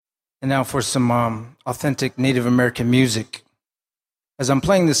And now for some authentic Native American music. As I'm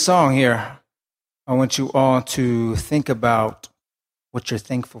playing this song here, I want you all to think about what you're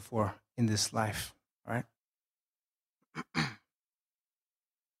thankful for in this life, all right?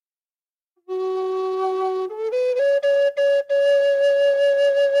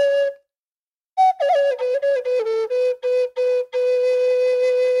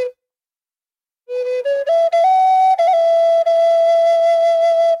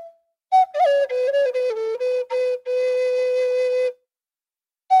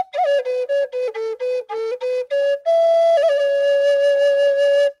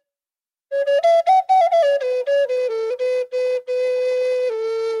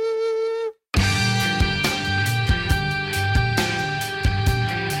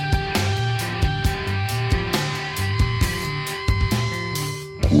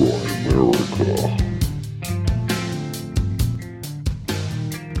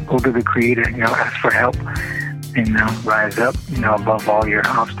 Go to the Creator, ask for help, and rise up, above all your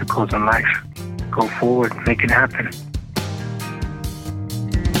obstacles in life. Go forward, make it happen.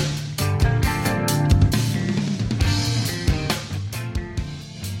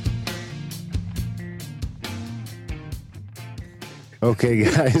 Okay,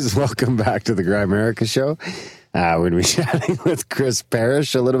 guys, welcome back to the Grimerica show. We're going to be chatting with Chris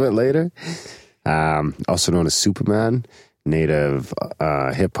Parish a little bit later, also known as Supaman, native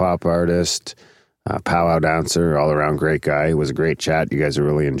hip-hop artist, powwow dancer, all-around great guy. It was a great chat. You guys will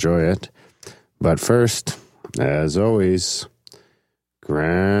really enjoy it. But first, as always,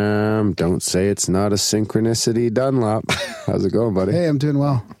 Graham, don't say it's not a synchronicity Dunlop. How's it going, buddy? Hey, I'm doing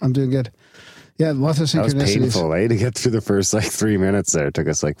well. I'm doing good. Yeah, lots of synchronicities. That was painful, to get through the first 3 minutes there. It took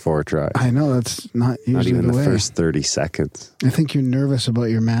us 4 tries. I know, that's not usually not even the way. First 30 seconds. I think you're nervous about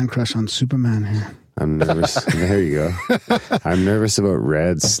your man crush on Superman here. I'm nervous. There you go. I'm nervous about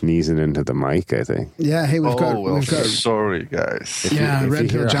Red sneezing into the mic, I think. Yeah, hey, we've got sorry, guys. If Red you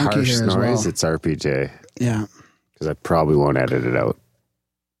Pill hear Junkie harsh here as noise, well. it's RPJ. Yeah. Because I probably won't edit it out.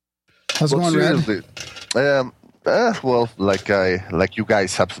 How's it going, Red? Like you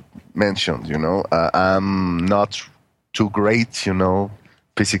guys have mentioned, I'm not too great,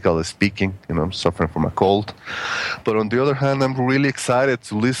 physically speaking, I'm suffering from a cold. But on the other hand, I'm really excited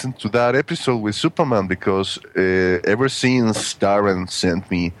to listen to that episode with Supaman because ever since Darren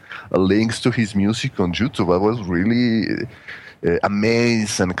sent me links to his music on YouTube, I was really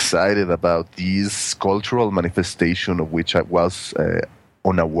amazed and excited about this cultural manifestation of which I was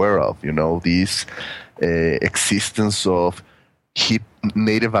unaware of, this existence of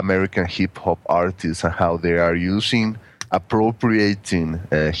Native American hip-hop artists and how they are appropriating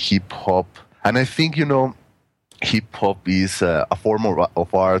hip-hop. And I think, hip-hop is a form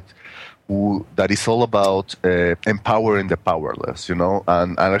of art that is all about empowering the powerless,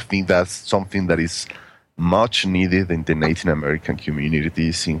 and I think that's something that is much needed in the Native American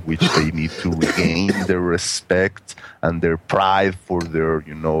communities in which they need to regain their respect and their pride for their,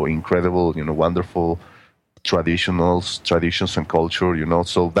 incredible, wonderful traditions and culture,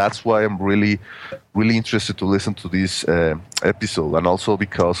 so that's why I'm really interested to listen to this episode, and also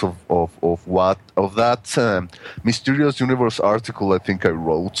because of that Mysterious Universe article I think I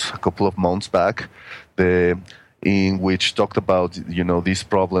wrote a couple of months back, in which talked about these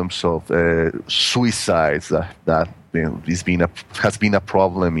problems of suicides that has been a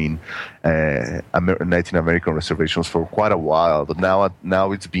problem in Native American reservations for quite a while, but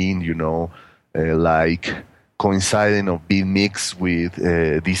now it's been coinciding or being mixed with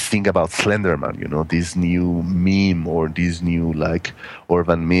this thing about Slenderman, this new meme or this new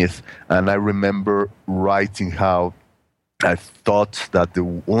urban myth. And I remember writing how I thought that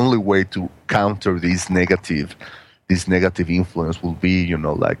the only way to counter this negative influence will be,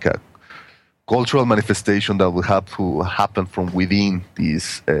 a cultural manifestation that will have to happen from within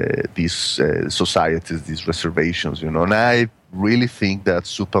these societies, these reservations, And I really think that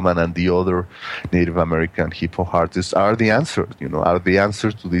Supaman and the other Native American hip-hop artists are the answer, are the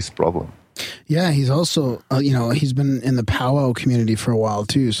answer to this problem. Yeah, he's also, he's been in the powwow community for a while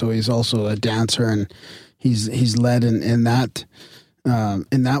too, so he's also a dancer, and he's led in that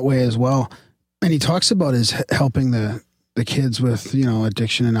way as well. And he talks about his helping the kids with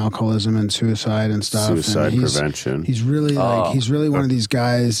addiction and alcoholism and suicide and stuff. Suicide and prevention. He's really one of these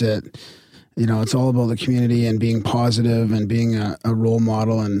guys that it's all about the community and being positive and being a role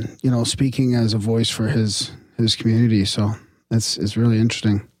model and speaking as a voice for his community. So it's really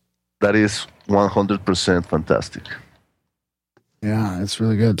interesting. That is 100% fantastic. Yeah, it's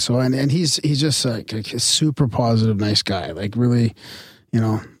really good. So and he's just like a super positive, nice guy. Like really,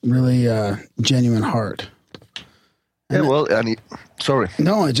 really genuine heart. Yeah, well, sorry.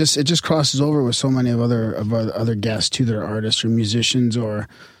 No, it just crosses over with so many of other guests too. That are artists or musicians or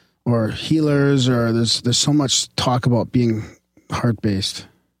healers, or there's so much talk about being heart based.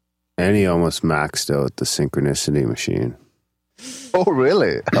 And he almost maxed out the synchronicity machine. Oh,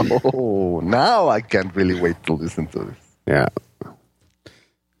 really? Oh, now I can't really wait to listen to this. Yeah.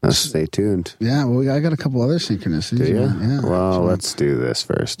 Let's stay tuned. Yeah, well, I got a couple other synchronicities. Do you? Yeah. Well, let's do this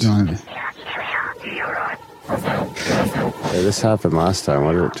first. Hey, this happened last time.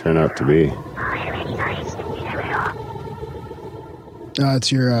 What did it turn out to be?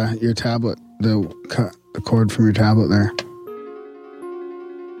 It's your tablet. The cord from your tablet there.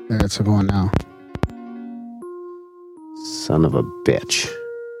 There, it's going now. Son of a bitch.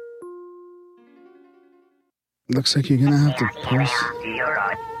 Looks like you're gonna have to post.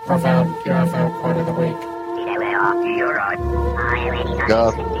 Profound UFO quote of the week.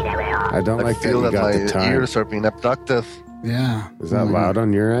 God, I don't like that feel you that got my the time. ears are being abductive. Yeah. Is that loud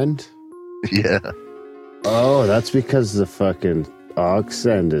on your end? Yeah. Oh, that's because the fucking aux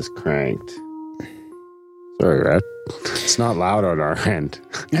end is cranked. Sorry, Red. It's not loud on our end.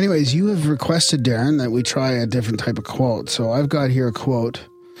 Anyways, you have requested, Darren, that we try a different type of quote. So I've got here a quote,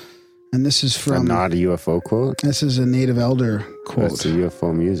 and this is from... Not a UFO quote? This is a native elder quote. That's the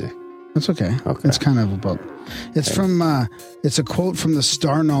UFO music. That's okay. Okay. It's kind of about... It's from... it's a quote from the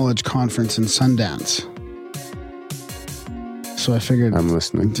Star Knowledge Conference in Sundance. So I figured... I'm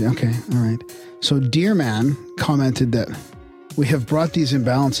listening. Okay, all right. So Deer Man commented that we have brought these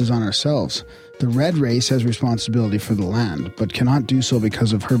imbalances on ourselves. The red race has responsibility for the land, but cannot do so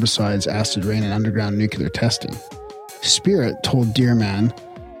because of herbicides, acid rain, and underground nuclear testing. Spirit told Deer Man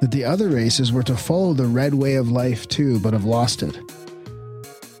that the other races were to follow the red way of life too, but have lost it.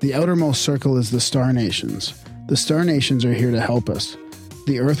 The outermost circle is the Star Nations. The Star Nations are here to help us.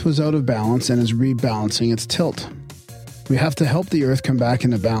 The Earth was out of balance and is rebalancing its tilt. We have to help the Earth come back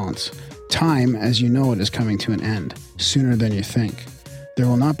into balance. Time, as you know it, is coming to an end, sooner than you think. There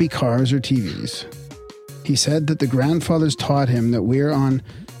will not be cars or TVs. He said that the grandfathers taught him that we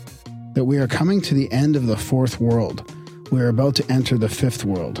are coming to the end of the fourth world. We are about to enter the fifth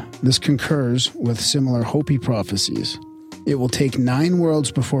world. This concurs with similar Hopi prophecies. It will take 9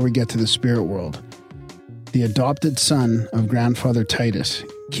 worlds before we get to the spirit world. The adopted son of Grandfather Titus,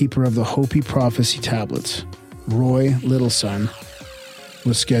 keeper of the Hopi prophecy tablets, Roy Littleson,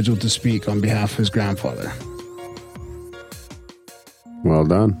 was scheduled to speak on behalf of his grandfather. Well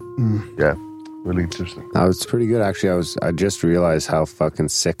done. Yeah. Really interesting. That was pretty good, actually. I just realized how fucking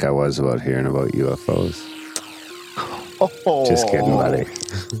sick I was about hearing about UFOs. Oh. Just kidding, buddy.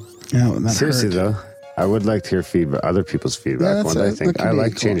 Yeah, that Seriously, hurt. though, I would like to hear feedback, other people's feedback. Yeah, I think that could I be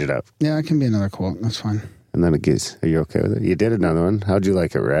like cool. change it up. Yeah, it can be another quote. That's fine. And then it gives. Are you okay with it? You did another one. How'd you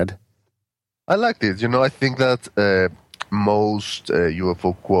like it, Red? I liked it. I think that most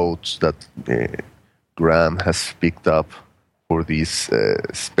UFO quotes that Graham has picked up for this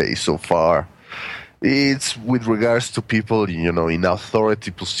space so far, it's with regards to people, in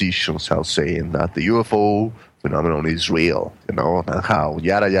authority positions, how saying that the UFO phenomenon is real, and how,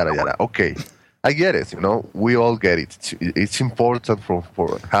 yada, yada, yada. Okay, I get it, we all get it. It's important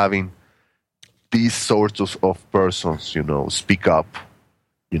for having these sorts of persons, speak up,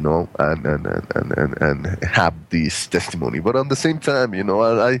 and have this testimony. But at the same time,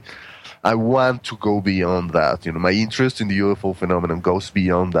 I want to go beyond that. My interest in the UFO phenomenon goes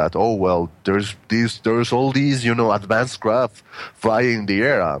beyond that. Oh, well, there's all these, advanced craft flying in the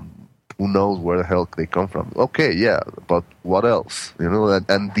air. Who knows where the hell they come from? Okay, yeah, but what else?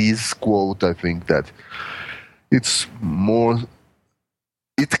 And this quote, I think that it's more,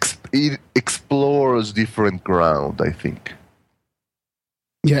 it explores different ground, I think.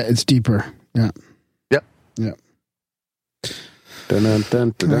 Yeah, it's deeper. Yeah. Yeah. Yeah. Dun, dun,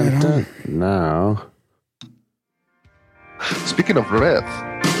 dun, dun, dun, dun. Now. Speaking of red.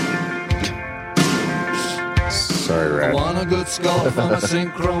 Sorry, Red. I want a good sculpt on a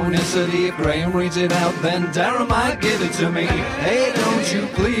synchronicity. If Graham reads it out, then Darren might give it to me. Hey, don't you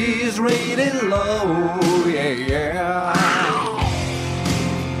please read it low. Yeah.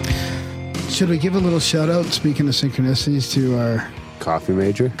 Should we give a little shout out, speaking of synchronicities, to our Coffee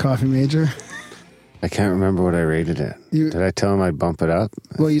major? coffee major? I can't remember what I rated it. Did I tell him I'd bump it up?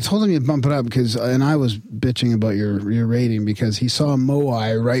 Well, you told him you'd bump it up and I was bitching about your rating because he saw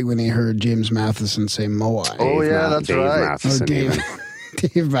Moai right when he heard James Matheson say Moai. Oh, yeah, that's Dave right. Matheson, Dave. even.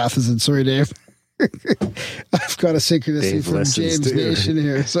 Dave Matheson. Sorry, Dave. I've got a synchronicity Dave from listens James too. Nation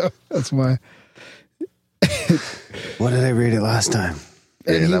here, so that's why. What did I rate it last time?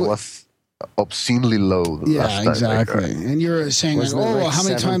 Yeah, And he that w- was obscenely low. The last time exactly. And you're saying, like, how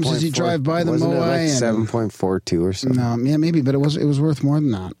many times does he drive by the Moai? Like 7.42 or something? No, yeah, maybe, but it was worth more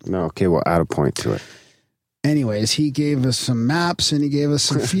than that. No, okay, well, add a point to it. Anyways, he gave us some maps and he gave us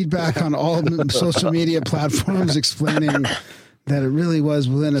some feedback on all the social media platforms explaining that it really was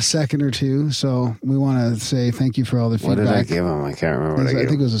within a second or two. So we want to say thank you for all the feedback. What did I give him? I can't remember. I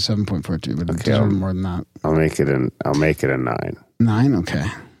think it was a 7.42, but it deserved more than that. I'll make it a 9. 9? Okay.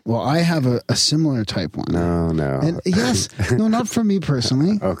 Well, I have a similar type one. No. And yes, no, not from me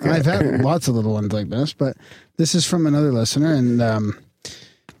personally. Okay. I've had lots of little ones like this, but this is from another listener. And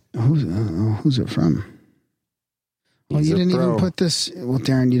who's it from? Well, you didn't even put this. Well,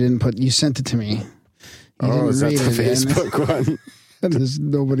 Darren, you sent it to me. Is that the Facebook one? There's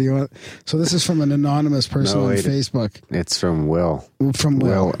nobody on. So this is from an anonymous person on Facebook. It's from Will. From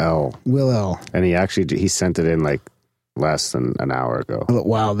Will L. Will L. And he sent it in like less than an hour ago.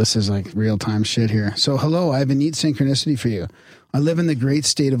 Wow, this is like real time shit here. So hello, I have a neat synchronicity for you. I live in the great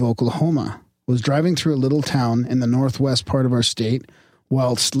state of Oklahoma. Was driving through a little town in the northwest part of our state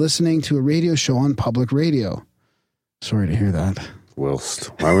whilst listening to a radio show on public radio. Sorry to hear that. Whilst.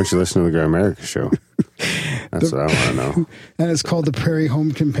 Why wouldn't you listen to the Grimerica show? That's what I want to know. And it's called The Prairie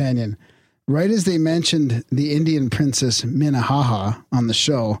Home Companion. Right as they mentioned the Indian princess Minnehaha on the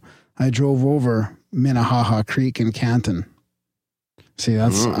show, I drove over Minnehaha Creek in Canton. See,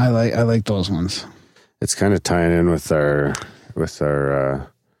 that's I like those ones. It's kind of tying in with our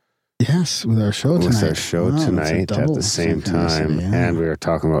yes, with our show tonight. With our show tonight at the same time, and we were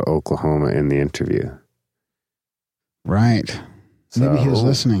talking about Oklahoma in the interview. Right. So, maybe he was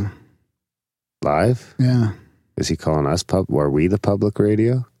listening. Live? Yeah. Is he calling us Are we the public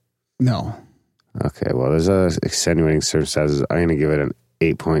radio? No. Okay, well, there's a extenuating circumstances. I'm going to give it an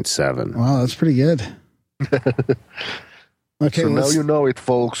 8.7. Wow, that's pretty good. Okay, so now you know it,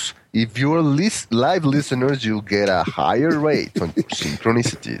 folks. If you're live listeners, you'll get a higher rate on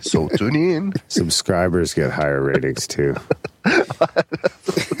synchronicity. So tune in. Subscribers get higher ratings too.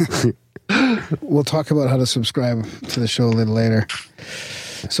 We'll talk about how to subscribe to the show a little later.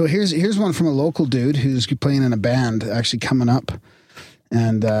 So here's one from a local dude who's playing in a band actually coming up.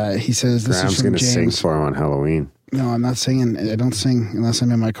 And he says this is from Graham's James. going to sing for him on Halloween. No, I'm not singing. I don't sing unless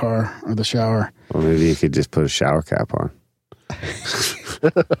I'm in my car or the shower. Well, maybe you could just put a shower cap on.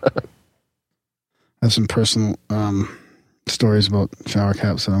 I have some personal stories about shower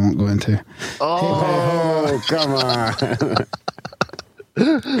caps that I won't go into. Oh, come on.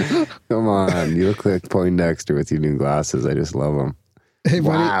 Come on. You look like Poindexter with your new glasses. I just love them. Hey,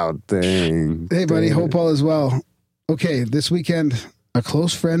 buddy. Wow, dang. Hey, buddy. Hope all is well. Okay, this weekend, a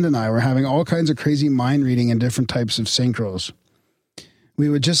close friend and I were having all kinds of crazy mind reading and different types of synchros. We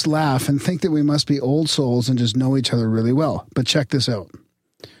would just laugh and think that we must be old souls and just know each other really well. But check this out.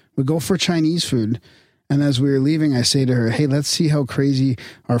 We go for Chinese food, and as we were leaving, I say to her, hey, let's see how crazy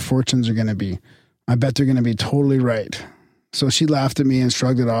our fortunes are going to be. I bet they're going to be totally right. So she laughed at me and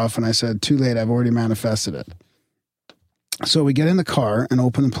shrugged it off, and I said, too late, I've already manifested it. So we get in the car and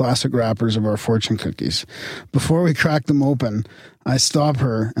open the plastic wrappers of our fortune cookies. Before we crack them open, I stop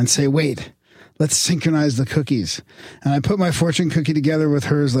her and say, wait, let's synchronize the cookies. And I put my fortune cookie together with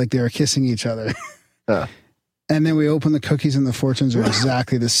hers like they were kissing each other. And then we open the cookies and the fortunes are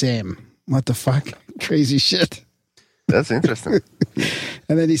exactly the same. What the fuck? Crazy shit. That's interesting.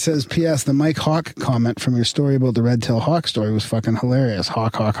 And then he says, P.S. The Mike Hawk comment from your story about the red-tailed hawk story was fucking hilarious.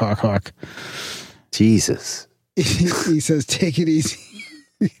 Hawk, hawk, hawk, hawk. Jesus. He says, take it easy.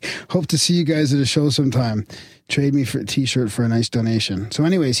 Hope to see you guys at a show sometime. Trade me for a t-shirt for a nice donation. So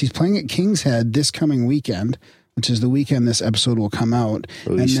anyways, he's playing at King's Head this coming weekend, which is the weekend this episode will come out.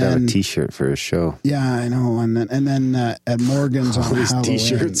 Well, you should have a t-shirt for his show. Yeah, I know. And then at Morgan's on these Halloween.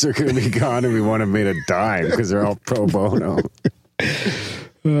 T-shirts are going to be gone and we want to made a dime because they're all pro bono.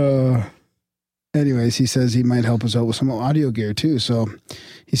 Anyways, he says he might help us out with some audio gear too. So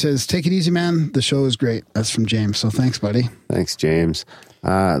he says, take it easy, man. The show is great. That's from James. So thanks, buddy. Thanks, James.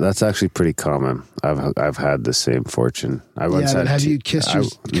 That's actually pretty common. I've had the same fortune. I once had have you kissed your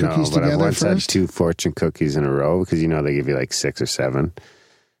cookies together I once first? had 2 fortune cookies in a row because they give you like 6 or 7,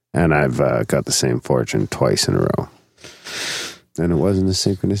 and I've got the same fortune twice in a row. And it wasn't a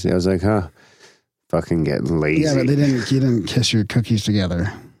synchronicity. I was like, fucking getting lazy. Yeah, but you didn't kiss your cookies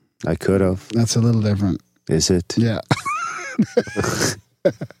together. I could have. That's a little different. Is it? Yeah.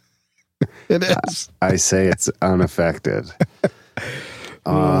 It is. I say it's unaffected.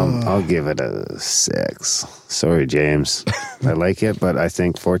 I'll give it a 6. Sorry, James. I like it, but I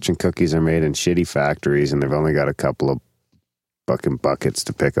think fortune cookies are made in shitty factories and they've only got a couple of fucking buckets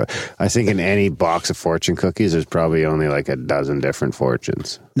to pick up. I think in any box of fortune cookies, there's probably only like a dozen different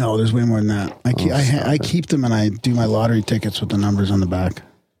fortunes. No, there's way more than that. I keep them and I do my lottery tickets with the numbers on the back.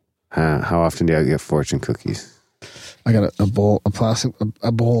 How often do I get fortune cookies? I got a bowl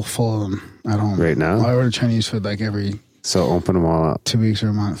full of them at home right now. I order Chinese food like every. So open them all up. 2 weeks or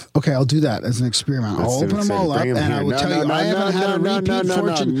a month. Okay, I'll do that as an experiment. I'll open them all up, and I will tell you, I haven't had a repeat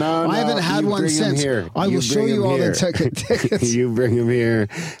fortune. I haven't had one since. I will show you all the tickets. You bring them here.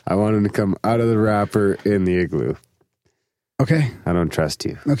 I want them to come out of the wrapper in the igloo. Okay. I don't trust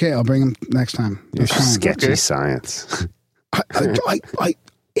you. Okay, I'll bring them next time. You're sketchy science. I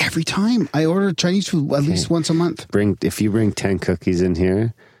every time I order Chinese food at least once a month. If you bring 10 cookies in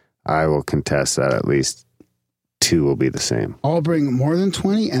here, I will contest that at least 2 will be the same. I'll bring more than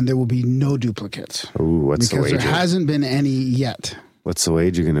 20 and there will be no duplicates. Ooh, what's the wager? Because there hasn't been any yet. What's the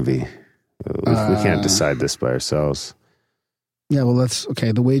wager going to be? We can't decide this by ourselves. Yeah, well,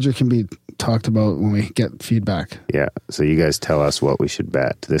 okay. The wager can be talked about when we get feedback. Yeah, so you guys tell us what we should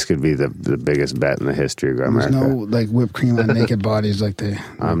bet. This could be the biggest bet in the history of Grimerica. There's no like whipped cream on naked bodies like they're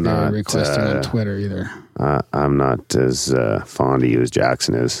requesting on Twitter either. I'm not as fond of you as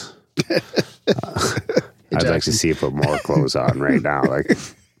Jackson is. I'd like to see you put more clothes on right now. Like,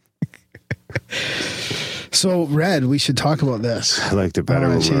 so, Red, we should talk about this. I like to bet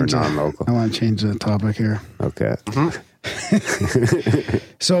when we're non-local. I want to change the topic here. Okay.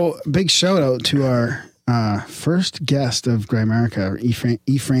 So, big shout out to our first guest of Grimerica,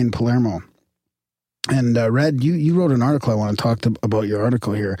 Ephraim Palermo. And Red, you wrote an article. I want to talk about your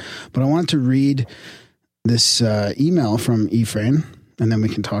article here, but I want to read this email from Ephraim, and then we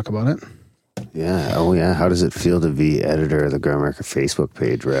can talk about it. Yeah. Oh, yeah. How does it feel to be editor of the Grimerica Facebook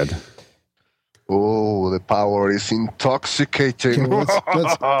page, Red? Oh, the power is intoxicating. Okay, well,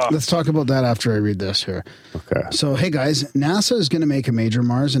 let's talk about that after I read this here. Okay. So, hey guys, NASA is going to make a major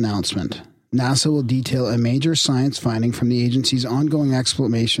Mars announcement. NASA will detail a major science finding from the agency's ongoing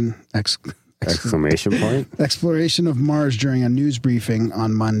exclamation point exploration of Mars during a news briefing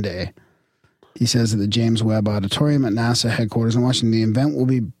on Monday. He says at the James Webb Auditorium at NASA headquarters in Washington, the event will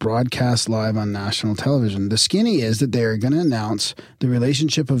be broadcast live on national television. The skinny is that they are going to announce the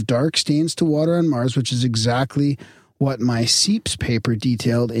relationship of dark stains to water on Mars, which is exactly what my SEEPS paper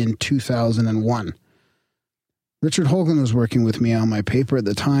detailed in 2001. Richard Hoagland was working with me on my paper at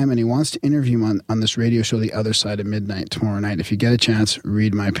the time, and he wants to interview me on this radio show, The Other Side of Midnight, tomorrow night. If you get a chance,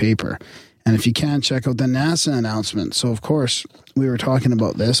 read my paper. And if you can, check out the NASA announcement. So, of course, we were talking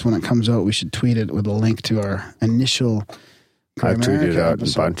about this. When it comes out, we should tweet it with a link to our initial I've tweeted it out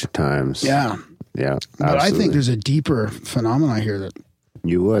episode. a bunch of times. Yeah. Yeah, but absolutely. I think there's a deeper phenomenon here that...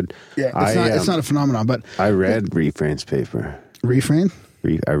 You would. Yeah, it's not a phenomenon, but... I read Refrain's paper. Refrain?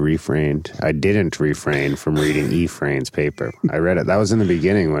 I refrained. I didn't refrain from reading Ephraim's paper. I read it. That was in the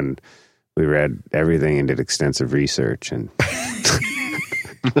beginning when we read everything and did extensive research. And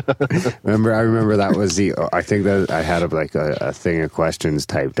I remember that was I think that I had a thing of questions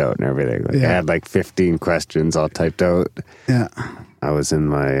typed out and everything. I had like 15 questions all typed out. Yeah. I was in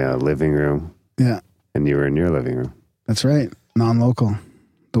my living room. Yeah. And you were in your living room. That's right. Non-local.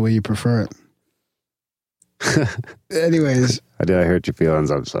 The way you prefer it. Anyways. Did I hurt your feelings?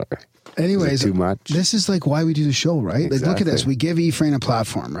 I'm sorry. Anyways, too much. This is like why we do the show, right? Exactly. Like, look at this. We give Ephraim a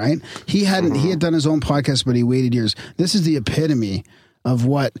platform, right? He had done his own podcast, but he waited years. This is the epitome of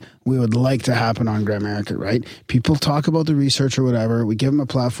what we would like to happen on Grimerica, right? People talk about the research or whatever. We give them a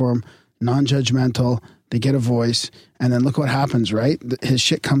platform, non-judgmental. They get a voice, and then look what happens, right? His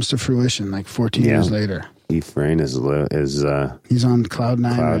shit comes to fruition like 14 years later. Ephraim is he's on cloud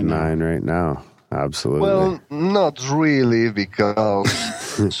nine. Cloud nine right now. Absolutely. Well, not really, because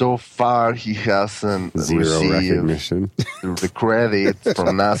so far he hasn't received recognition. The credit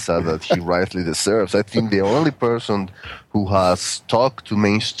from NASA that he rightly deserves. I think the only person who has talked to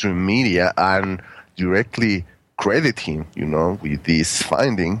mainstream media and directly credit him, with this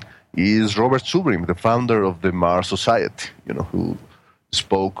finding is Robert Zubrin, the founder of the Mars Society, who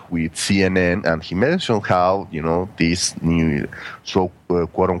spoke with CNN, and he mentioned how, this new,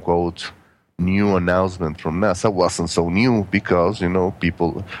 quote-unquote, new announcement from NASA wasn't so new because,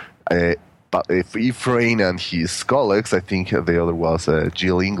 people, if Ephraim and his colleagues, I think the other was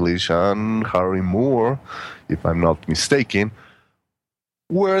Jill English and Harry Moore, if I'm not mistaken,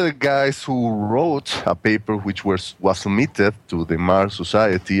 were the guys who wrote a paper which was submitted to the Mars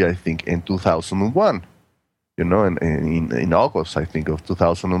Society, I think, in 2001. In August, I think, of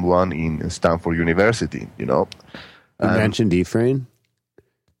 2001 in Stanford University, You mentioned Ephraim?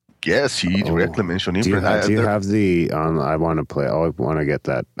 Yes, he directly mentioned Ephraim. Do you have the? I want to play. I want to get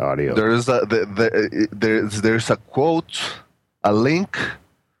that audio. There's a quote a link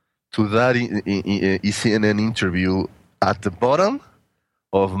to that CNN interview at the bottom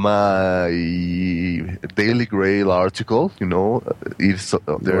of my Daily Grail article. It's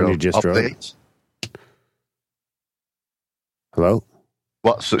one you just wrote? Hello?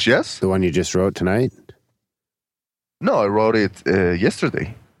 What? So, yes? The one you just wrote tonight? No, I wrote it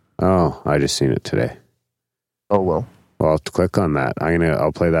yesterday. Oh, I just seen it today. Oh, well. Well, I'll click on that.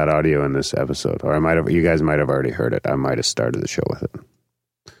 I'll play that audio in this episode. Or you guys might have already heard it. I might have started the show with it.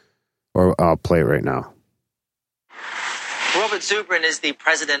 Or I'll play it right now. Robert Zubrin is the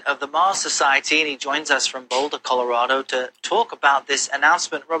president of the Mars Society, and he joins us from Boulder, Colorado, to talk about this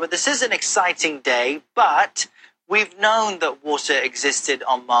announcement. Robert, this is an exciting day, but we've known that water existed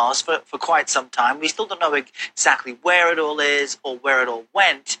on Mars for quite some time. We still don't know exactly where it all is or where it all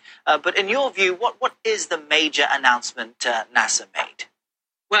went. But in your view, what is the major announcement NASA made?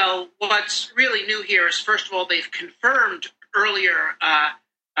 Well, what's really new here is, first of all, they've confirmed earlier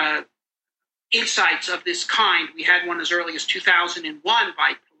insights of this kind. We had one as early as 2001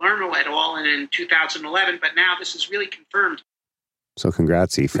 by Palermo et al. And in 2011, but now this is really confirmed. So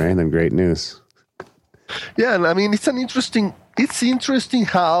congrats, Ephraim, and great news. Yeah, and I mean, it's interesting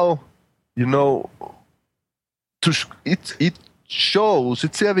how, it shows,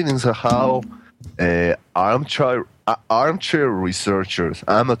 it's evidence of how armchair researchers,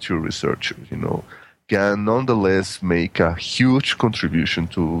 amateur researchers, can nonetheless make a huge contribution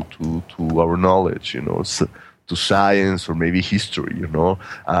to our knowledge, to science or maybe history,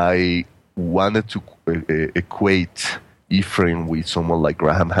 I wanted to equate Ephraim with someone like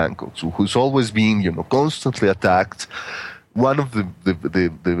Graham Hancock, who's always been, constantly attacked. One of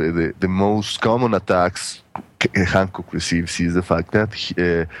the most common attacks Hancock receives is the fact that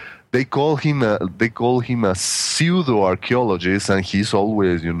they call him a pseudo archaeologist, and he's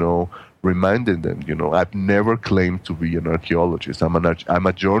always, reminding them, I've never claimed to be an archaeologist. I'm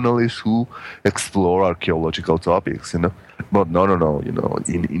a journalist who explore archaeological topics, But no,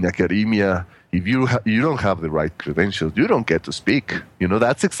 in academia, if you don't have the right credentials, you don't get to speak.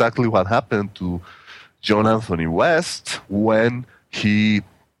 That's exactly what happened to John Anthony West when he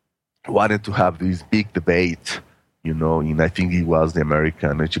wanted to have this big debate, I think it was the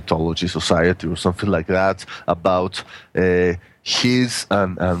American Egyptology Society or something like that, about his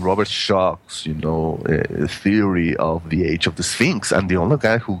and Robert Schoch's, theory of the age of the Sphinx. And the only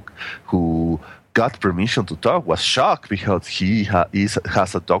guy who got permission to talk was Schoch, because he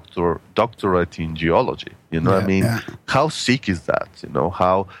has a doctorate in geology. How sick is that?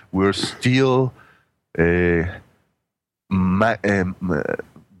 How we're still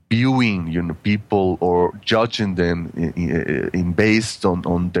viewing people or judging them in based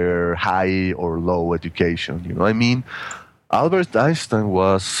on their high or low education. Albert Einstein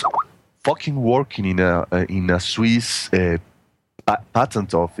was fucking working in a Swiss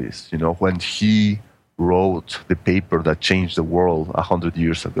patent office, when he wrote the paper that changed the world 100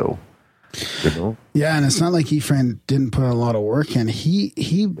 years ago. Yeah, and it's not like Ephraim didn't put a lot of work in. He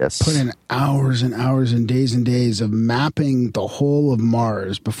put in hours and hours and days of mapping the whole of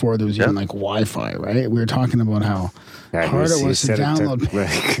Mars before there was even like Wi-Fi, right? We were talking about how hard it was to download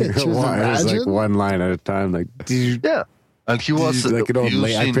pictures. It was like one line at a time, like yeah. And he was like an old.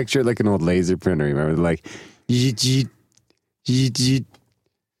 I pictured like an old laser printer. Remember, like yeah,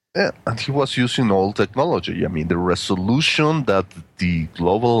 and he was using old technology. I mean, the resolution that the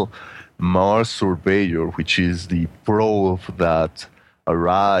global Mars Surveyor, which is the probe that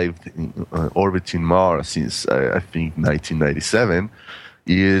arrived orbiting Mars since I think 1997,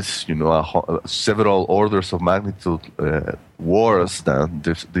 is several orders of magnitude worse than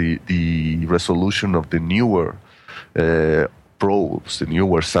the resolution of the newer probes, the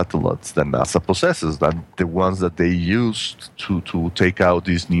newer satellites that NASA possesses, than the ones that they used to take out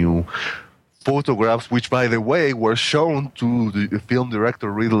these new photographs, which, by the way, were shown to the film director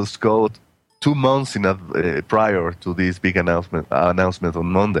Ridley Scott 2 months prior to this big announcement on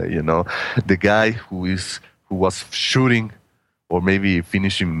Monday. The guy who was shooting or maybe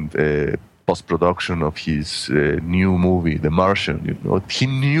finishing post-production of his new movie, The Martian. He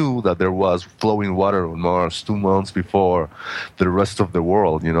knew that there was flowing water on Mars 2 months before the rest of the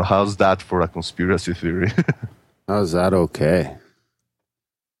world. How's that for a conspiracy theory? How's that okay?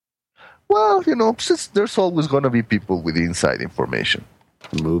 Well, there's always going to be people with inside information.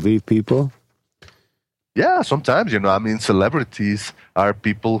 Movie people? Yeah, sometimes, celebrities are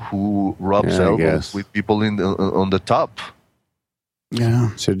people who rub elbows with people on the top.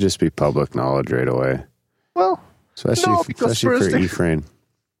 Yeah. Should just be public knowledge right away. Well, especially for Ephraim.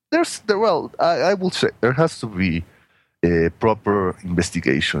 I will say there has to be a proper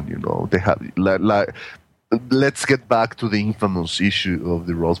investigation. They have let's get back to the infamous issue of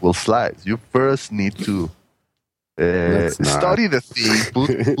the Roswell slides. You first need to study the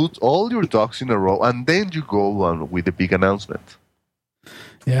thing, put all your ducks in a row, and then you go on with the big announcement.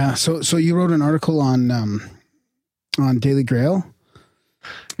 Yeah. So you wrote an article on Daily Grail?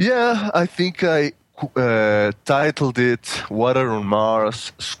 Yeah, I think I titled it "Water on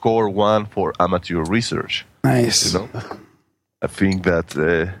Mars, Score 1 for Amateur Research." Nice. You know, I think that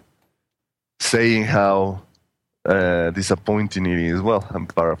saying how disappointing it is. Well, I'm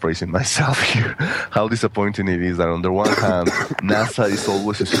paraphrasing myself here. How disappointing it is that on the one hand, NASA is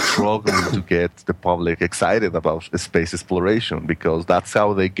always struggling to get the public excited about space exploration, because that's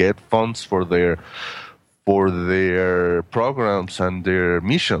how they get funds for their programs and their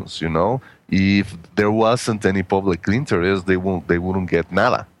missions. You know, if there wasn't any public interest, they wouldn't get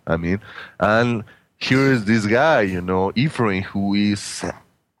nada. I mean, and here is this guy, you know, Ephraim, who is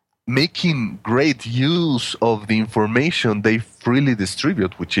making great use of the information they freely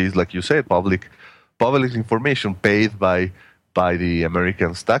distribute, which is, like you said, public information paid by the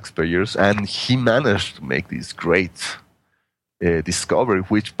American taxpayers, and he managed to make this great discovery,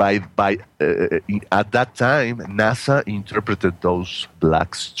 which at that time NASA interpreted those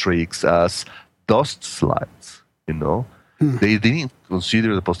black streaks as dust slides. You know, they didn't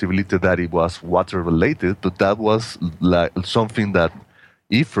consider the possibility that it was water related, but that was like something that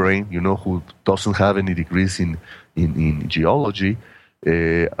Ephraim, you know, who doesn't have any degrees in geology,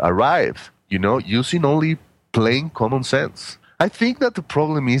 arrived, you know, using only plain common sense. I think that the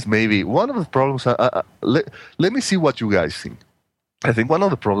problem is maybe one of the problems. Let me see what you guys think. I think one of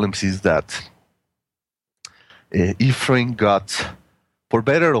the problems is that Ephraim got, for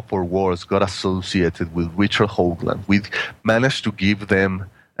better or for worse, got associated with Richard Hoagland. We managed to give them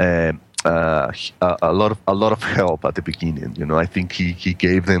a lot of help at the beginning. You know, I think he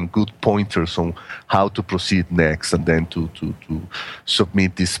gave them good pointers on how to proceed next, and then to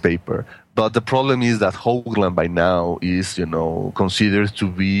submit this paper. But the problem is that Hoagland by now is, you know, considered to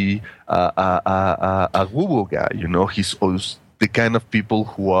be a woo-woo guy. You know, he's the kind of people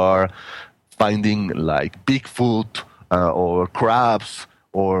who are finding like Bigfoot or crabs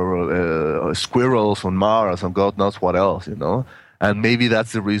or squirrels on Mars and God knows what else, you know. And maybe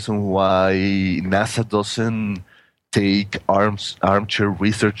that's the reason why NASA doesn't take armchair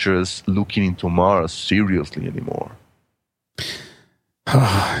researchers looking into Mars seriously anymore.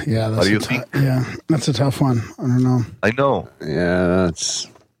 Yeah, what do you think? Yeah, that's a tough one. I don't know. I know. Yeah, that's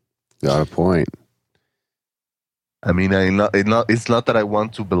got a point. I mean, it's not that I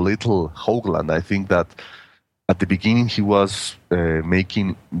want to belittle Hoagland. I think that at the beginning he was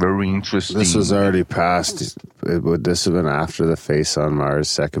making very interesting. This was already past. Would this have been after the Face on Mars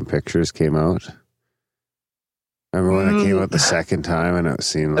second pictures came out? Remember when it came out the second time and it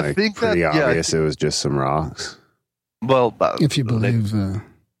seemed like pretty obvious it was just some rocks? Well, if you believe,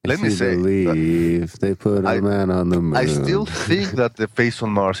 they put a man on the moon. I still think that the Face on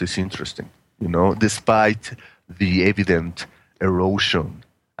Mars is interesting. You know, despite the evident erosion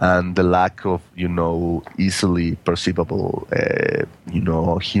and the lack of, you know, easily perceivable, you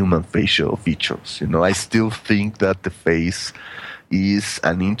know, human facial features. You know, I still think that the face is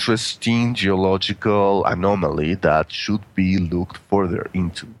an interesting geological anomaly that should be looked further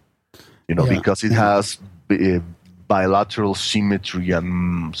into. You know, because it has bilateral symmetry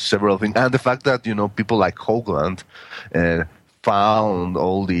and several things. And the fact that, you know, people like Hoagland found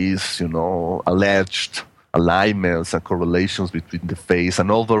all these, you know, alleged alignments and correlations between the face and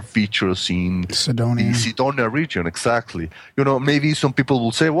other features in the Cydonia region. Exactly. You know, maybe some people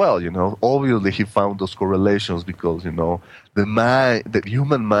will say, well, you know, obviously he found those correlations because, you know, the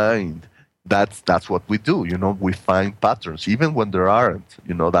human mind, that's what we do. You know, we find patterns even when there aren't.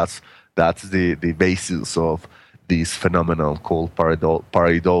 You know, that's the basis of this phenomenon called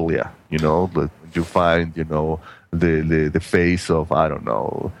pareidolia. You know, you find, you know, the face of, I don't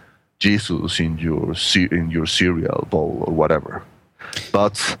know, Jesus in your cereal bowl or whatever.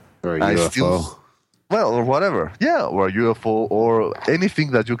 But or a UFO. Or whatever. Yeah, or a UFO or anything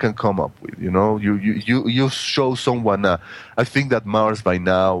that you can come up with. You know, you show someone. I think that Mars by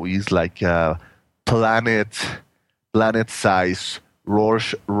now is like a planet-size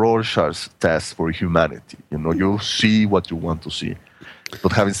Rorschach test for humanity. You know, you see what you want to see.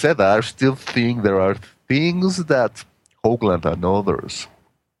 But having said that, I still think there are things that Hoagland and others,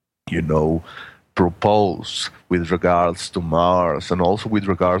 you know, propose with regards to Mars and also with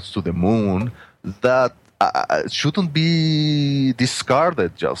regards to the moon that shouldn't be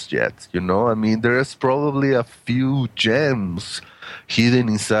discarded just yet. You know, I mean, there's probably a few gems hidden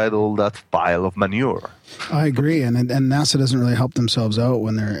inside all that pile of manure. I agree, and NASA doesn't really help themselves out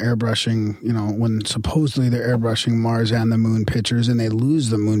when they're airbrushing. When supposedly they're airbrushing Mars and the Moon pictures, and they lose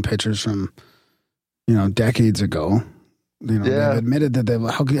the Moon pictures from decades ago. They've admitted that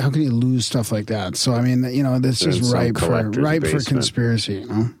how can you lose stuff like that? So I mean, this is ripe for conspiracy.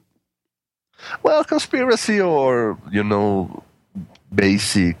 Well, conspiracy or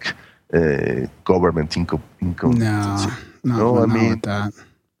basic government inconsistency. No, I mean with that.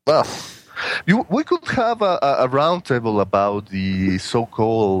 Well, we could have a roundtable about the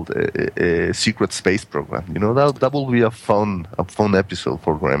so-called secret space program. That will be a fun episode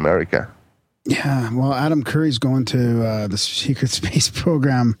for Grimerica. Yeah, well, Adam Curry's going to the secret space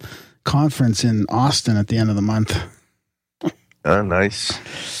program conference in Austin at the end of the month. Oh, nice.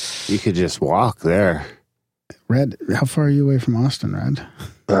 You could just walk there. Red, how far are you away from Austin, Red?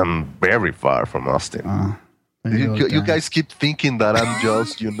 I'm very far from Austin. Oh, you guys keep thinking that I'm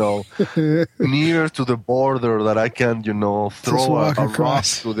just, near to the border, that I can, throw a rock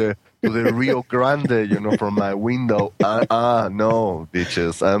to the Rio Grande, from my window. No,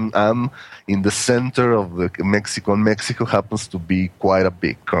 bitches. I'm in the center of the Mexico, and Mexico happens to be quite a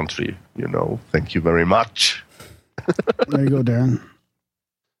big country. Thank you very much. There you go, Darren.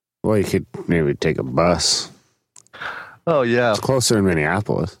 Well, you could maybe take a bus. Oh, yeah. It's closer in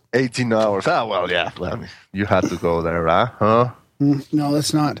Minneapolis. 18 hours. Well, yeah. You had to go there, huh? No,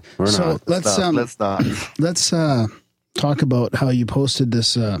 let's not. Let's not. Let's talk about how you posted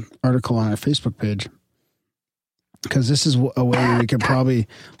this article on our Facebook page. Because this is a way we could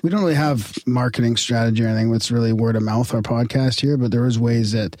we don't really have marketing strategy or anything. It's really word of mouth, our podcast here, but there is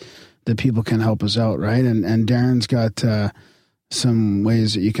ways that people can help us out, right? And Darren's got some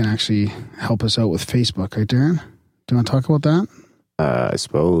ways that you can actually help us out with Facebook, right, Darren? Do you want to talk about that? I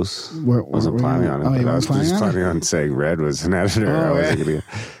suppose. Wasn't planning on it. Oh, you I was just planning on saying Red was an editor.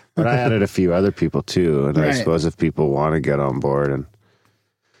 But I added a few other people too, and I suppose if people want to get on board. And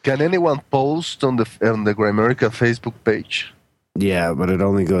can anyone post on the Grimerica Facebook page? Yeah, but it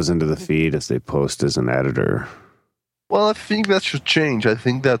only goes into the feed if they post as an editor. Well, I think that should change. I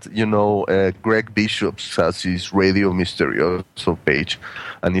think that, Greg Bishops has his Radio Misterioso page,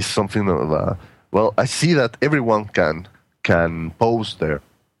 and it's something of I see that everyone can post there,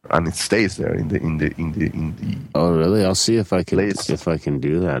 and it stays there in the. Oh, really? I'll see if I can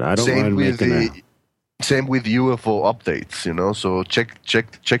do that. I don't mind making Same with UFO updates, So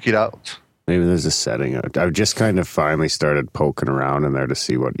check it out. Maybe there's a setting. I've just kind of finally started poking around in there to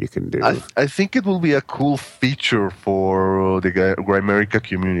see what you can do. I think it will be a cool feature for the Grimerica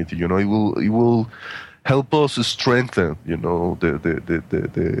community. It will help us strengthen,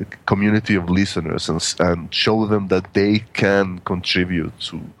 the community of listeners and show them that they can contribute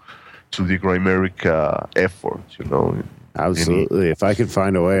to the Grimerica effort. Absolutely. If I can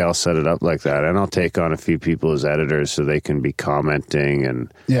find a way, I'll set it up like that, and I'll take on a few people as editors so they can be commenting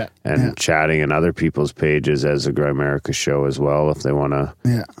and chatting in other people's pages as a Grimerica show as well. If they want to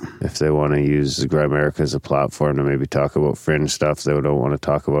use Grimerica as a platform to maybe talk about fringe stuff they don't want to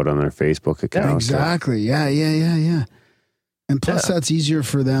talk about on their Facebook account. Yeah, exactly. Yeah. And plus, that's easier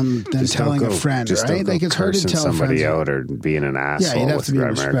for them than telling a friend, right? Like it's hard to tell somebody out or being an asshole. Yeah, you'd have to be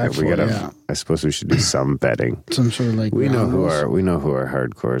respectful. I suppose we should do some vetting. Some sort of we know who our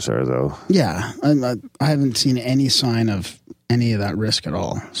hardcores are, though. Yeah, I haven't seen any sign of any of that risk at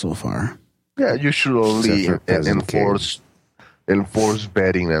all so far. Yeah, you should only enforce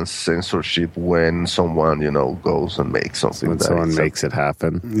vetting and censorship when someone goes and makes something. When someone makes it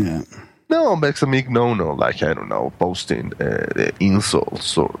happen. Yeah. No, makes a big no-no, like, I don't know, posting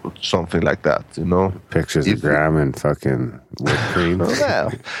insults or something like that, Pictures of Graham and fucking whipped cream.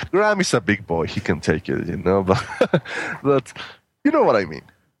 Well, Graham is a big boy. He can take it, but you know what I mean.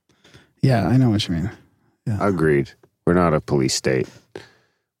 Yeah, I know what you mean. Yeah. Agreed. We're not a police state.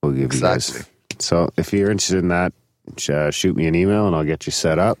 We'll give you guys. So if you're interested in that, shoot me an email and I'll get you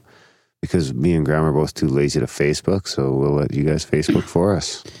set up, because me and Graham are both too lazy to Facebook, so we'll let you guys Facebook for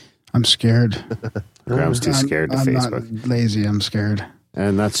us. I'm scared. Graham's too scared to Facebook. I'm not lazy. I'm scared.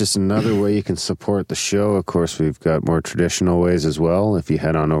 And that's just another way you can support the show. Of course, we've got more traditional ways as well. If you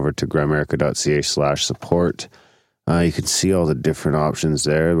head on over to grimerica.ca/support, you can see all the different options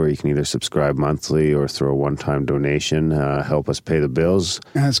there where you can either subscribe monthly or throw a one-time donation, help us pay the bills.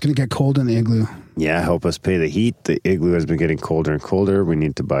 It's going to get cold in the igloo. Yeah, help us pay the heat. The igloo has been getting colder and colder. We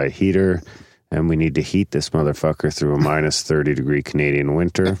need to buy a heater, and we need to heat this motherfucker through a minus 30-degree Canadian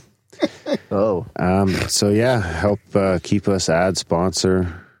winter. Oh. So yeah, help keep us ad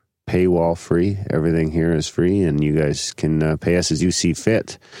sponsor. paywall free. Everything here is free, and you guys can pay us as you see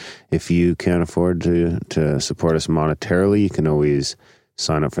fit. If you can't afford to support us monetarily, you can always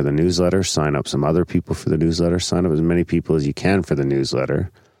sign up for the newsletter, sign up some other people for the newsletter, sign up as many people as you can for the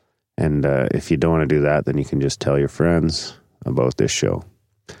newsletter. And if you don't want to do that, then you can just tell your friends about this show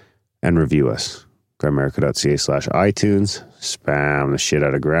and review us. Grimerica.ca/iTunes. Spam the shit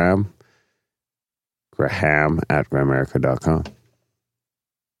out of Graham at Grimerica.com.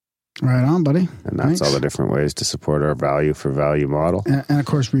 Right on, buddy. And that's all the different ways to support our value for value model. And of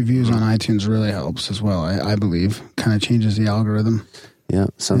course, reviews on iTunes really helps as well, I believe. Kind of changes the algorithm. Yeah,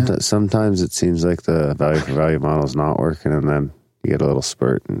 sometimes it seems like the value for value model is not working, and then you get a little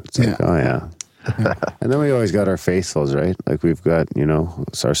spurt, and it's like, oh, yeah. And then we always got our faithfuls, right? Like we've got,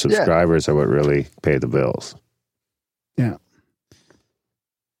 our subscribers are what really pay the bills. Yeah.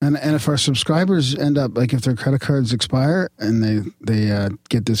 And if our subscribers end up, like if their credit cards expire and they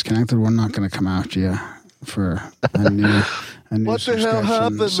get disconnected, we're not going to come after you for a new what the hell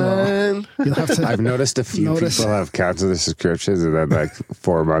happened, man? You'll have to I've noticed a few people have canceled their subscriptions, and then like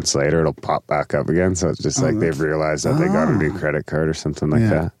 4 months later, it'll pop back up again. So it's just like they've realized that they got a new credit card or something like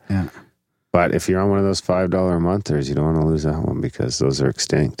that. Yeah. But if you're on one of those $5 a monthers, you don't want to lose that one because those are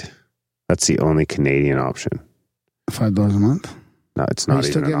extinct. That's the only Canadian option. $5 a month? No, it's not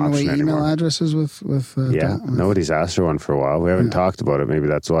even an option anymore. Are you still giving away email addresses with nobody's asked for one for a while. We haven't talked about it. Maybe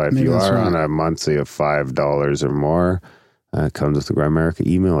that's why. If you are on a monthly of $5 or more, it comes with the Grimerica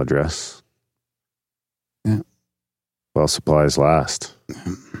email address. Yeah. Well, supplies last.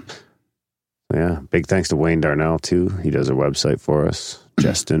 Yeah. Big thanks to Wayne Darnell, too. He does our website for us.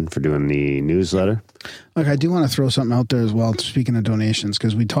 Justin for doing the newsletter. Look, I do want to throw something out there as well, speaking of donations,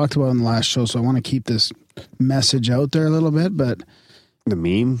 because we talked about it in the last show, so I want to keep this message out there a little bit, but the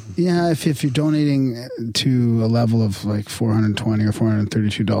meme? Yeah, if you're donating to a level of like $420 or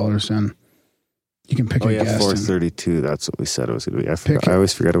 $432, then you can pick a guest. $432, that's what we said it was going to be. I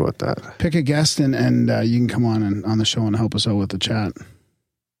always forget about that. Pick a guest and you can come on the show and help us out with the chat.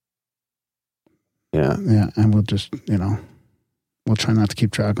 Yeah. Yeah, and we'll just, we'll try not to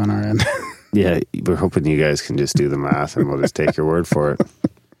keep track on our end. Yeah, we're hoping you guys can just do the math and we'll just take your word for it.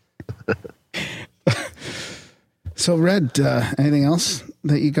 So, Red, anything else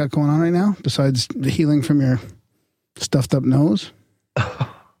that you got going on right now besides the healing from your stuffed up nose?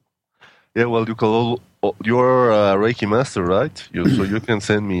 Yeah, well, you're a Reiki master, right? So you can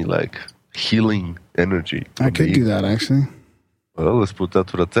send me like healing energy. I could do that, actually. Well, let's put that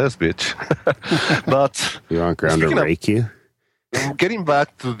to the test, bitch. But you want ground to Reiki? Getting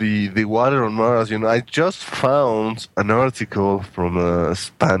back to the water on Mars, I just found an article from a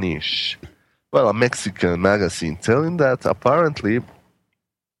Mexican magazine telling that apparently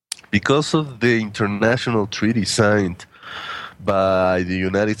because of the international treaty signed by the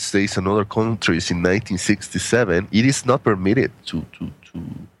United States and other countries in 1967, it is not permitted to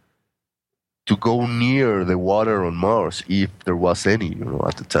go near the water on Mars if there was any,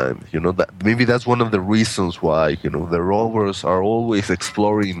 at the time. That maybe that's one of the reasons why, the rovers are always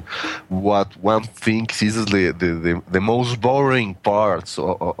exploring what one thinks is the most boring parts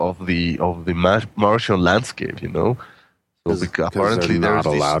of the Martian landscape, So apparently they're not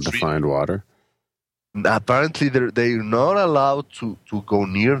allowed to find water. Apparently they're not allowed to go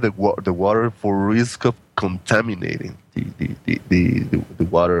near the water for risk of contaminating the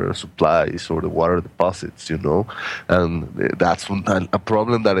water supplies or the water deposits, and that's a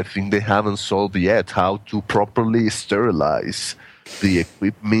problem that I think they haven't solved yet, how to properly sterilize the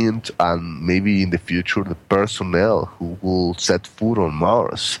equipment and maybe in the future the personnel who will set foot on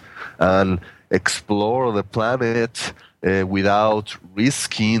Mars and explore the planet without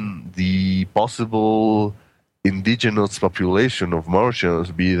risking the possible indigenous population of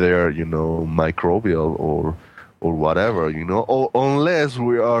Martians, be there, microbial or whatever, or unless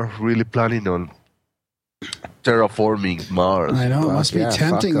we are really planning on terraforming Mars. I know, it must be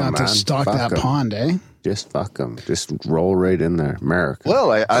tempting not to stock that pond, eh? Just fuck them. Just roll right in there, America. Well,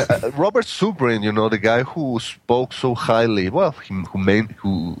 Robert Subrin, the guy who spoke so highly,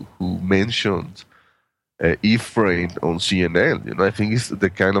 who mentioned Ephraim on CNN, I think he's the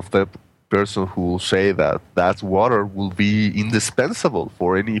kind of the person who will say that water will be indispensable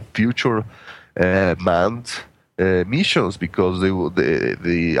for any future manned missions, because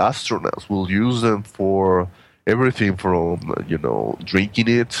the astronauts will use them for everything from drinking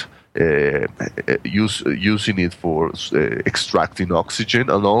it, using it for extracting oxygen,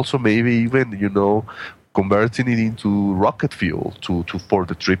 and also maybe even converting it into rocket fuel for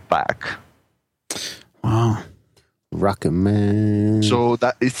the trip back. Wow. Rocket Man. So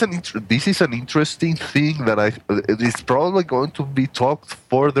that this is an interesting thing that it's probably going to be talked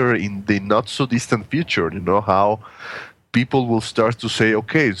further in the not so distant future. You know, how people will start to say,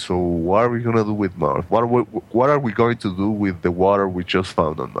 okay, so what are we going to do with Mars? What are we going to do with the water we just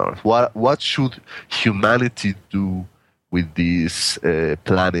found on Mars? What should humanity do with this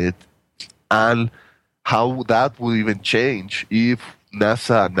planet? And how that will even change if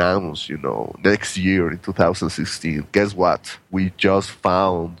NASA announced, next year in 2016, guess what? We just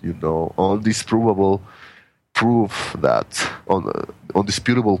found, undisputable proof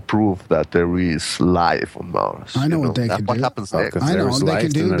that there is life on Mars. I know what they That's could what do. happens Well, next. if I know, there's they life,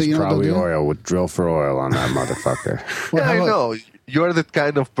 can do, then but there's you know what probably they'll do? oil. Would drill for oil on that motherfucker. Well, Yeah, how I about- know. You're the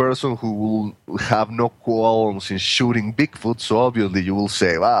kind of person who will have no qualms in shooting Bigfoot, so obviously you will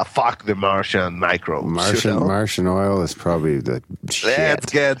say, fuck the Martian microbes. Martian oil is probably the shit.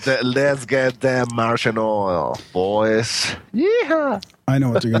 Let's get the Martian oil, boys. Yeah. I know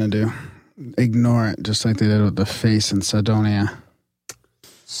what they're going to do. Ignore it, just like they did with the face in Sidonia.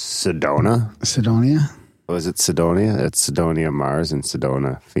 Sedona? Sidonia? Was it Sidonia? It's Sidonia, Mars, and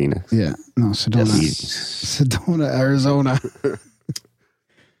Sedona, Phoenix. Yeah, no, Sedona. Sedona, Arizona.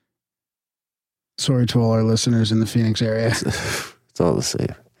 Sorry to all our listeners in the Phoenix area. It's all the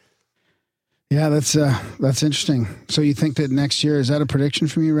same. Yeah, that's interesting. So you think that next year, is that a prediction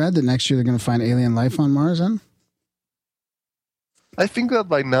from you, Red, that next year they're going to find alien life on Mars then? I think that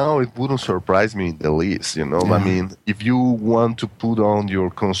by now it wouldn't surprise me in the least, Yeah. I mean, if you want to put on your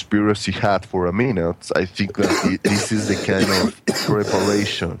conspiracy hat for a minute, I think that this is the kind of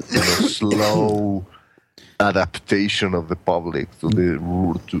preparation, slow adaptation of the public to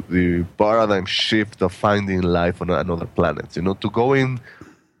the paradigm shift of finding life on another planet, to go in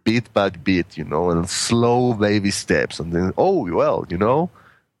bit by bit, and slow baby steps, and then,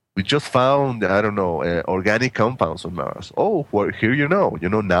 we just found, organic compounds on Mars. Oh, well, here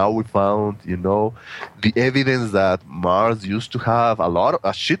now we found, the evidence that Mars used to have a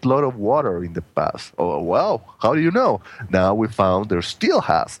shitload of water in the past. Oh, well, how do you know? Now we found there still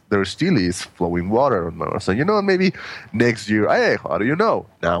is flowing water on Mars. And maybe next year, hey, how do you know?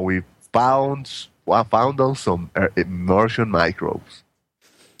 Now we found on some Martian microbes.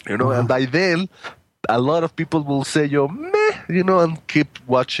 And by then, a lot of people will say, meh, and keep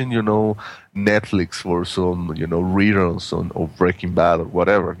watching, Netflix for some, reruns of Breaking Bad or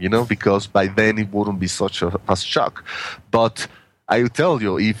whatever, because by then it wouldn't be such a shock. But I will tell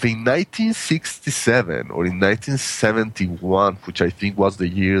you, if in 1967 or in 1971, which I think was the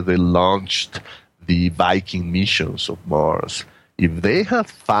year they launched the Viking missions of Mars, if they had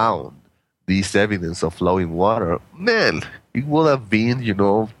found this evidence of flowing water, man, it would have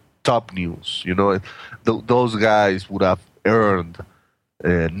been, top news. Those guys would have earned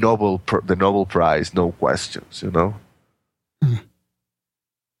the Nobel Prize, no questions.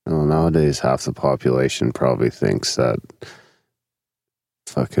 Well, nowadays half the population probably thinks that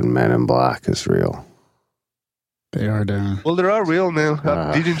fucking Men in Black is real. They are down. Well, they are real now.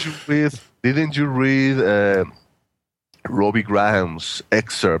 Didn't you read Robbie Graham's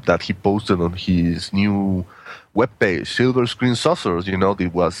excerpt that he posted on his new webpage, Silver Screen Saucers?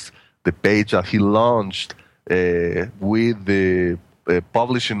 It was the page that he launched with the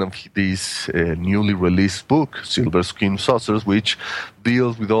publishing of this newly released book, Silver Screen Saucers, which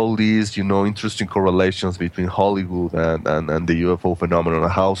deals with all these, interesting correlations between Hollywood and the UFO phenomenon,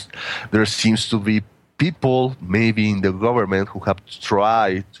 and how there seems to be people, maybe in the government, who have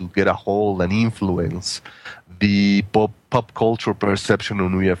tried to get a hold and influence the pop culture perception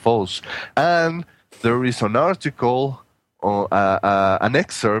on UFOs. And there is an article, an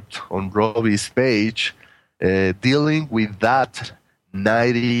excerpt on Robbie's page dealing with that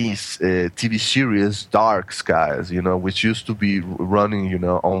 90s TV series Dark Skies, which used to be running,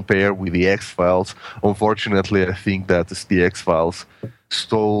 on pair with the X-Files. Unfortunately, I think that the X-Files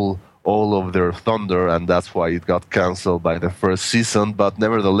stole all of their thunder, and that's why it got canceled by the first season. But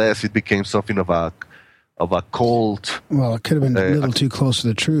nevertheless, it became something of a cult. Well, it could have been a little too close to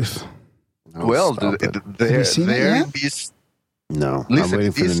the truth. No, Well, stop it. there yet? is. No, Listen, I'm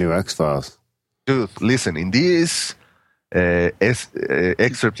waiting for the new X-Files. Dude, listen, in this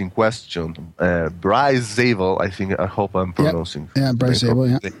excerpt in question, Bryce Zabel, I hope I'm pronouncing. Yeah, Bryce Zabel,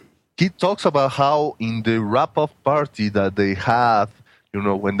 yeah. He talks about how in the wrap-up party that they had,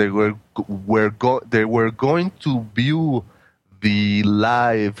 when they were going to view the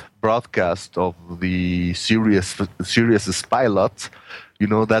live broadcast of the Sirius pilot,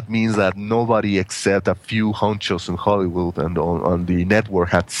 that means that nobody except a few honchos in Hollywood and on the network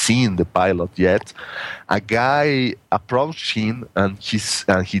had seen the pilot yet. A guy approached him and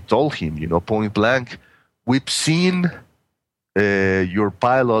he told him, point blank, we've seen your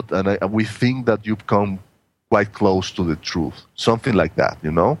pilot, and we think that you've come quite close to the truth, something like that,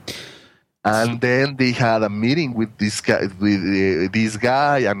 you know. And then they had a meeting with this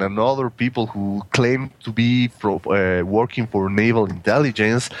guy and another people who claimed to be working for naval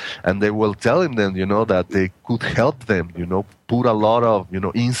intelligence, and they were telling them, you know, that they could help them, you know, put a lot of, you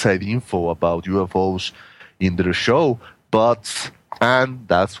know, inside info about UFOs in their show. And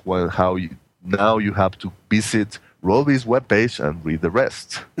that's how you have to visit Roby's webpage and read the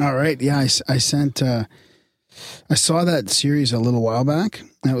rest. All right. Yeah, I sent. I saw that series a little while back,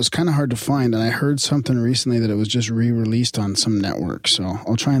 and it was kind of hard to find. And I heard something recently that it was just re-released on some network. So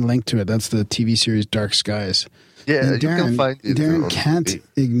I'll try and link to it. That's the TV series Dark Skies. Yeah, and Darren, you can find it. Darren can't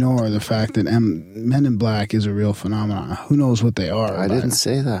ignore the fact that Men in Black is a real phenomenon. Who knows what they are? I didn't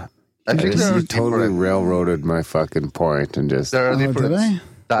say that. I think you totally railroaded my fucking point and just. There are different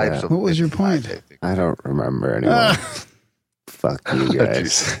types of. What was your point? I don't remember anymore. Fuck you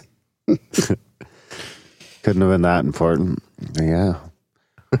guys. Couldn't have been that important. Yeah.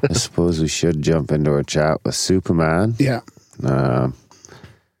 I suppose we should jump into our chat with Supaman. Yeah.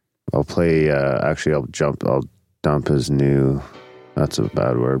 I'll play. I'll dump his new. That's a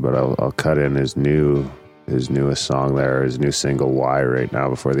bad word, but I'll cut in his newest song there, his new single "Why" right now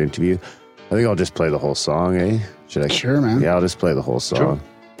before the interview. I think I'll just play the whole song. Should I? Sure, man. Yeah, I'll just play the whole song. Sure.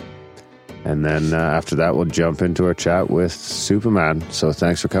 And then after that, we'll jump into our chat with Supaman. So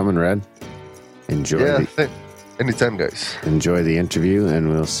thanks for coming, Red. Enjoy. Anytime, guys. Enjoy the interview, and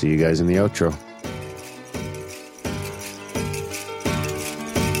we'll see you guys in the outro.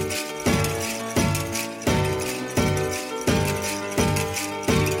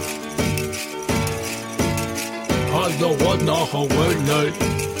 I don't wanna hold night.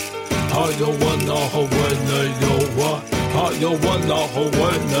 I don't wanna hold night. Yo, what? I don't wanna hold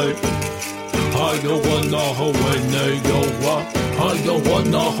night. I don't wanna hold night. Yo, what? I don't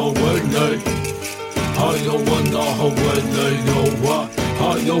wanna hold night. I don't wanna hold night. Yo, what?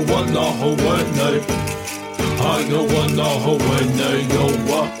 I don't wanna hold night. I don't wanna hold night. Yo,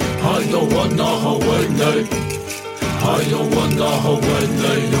 what? I don't wanna hold night. I don't wanna hold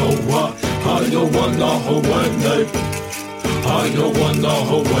night. Yo, what? I don't wanna hold night. I don't wanna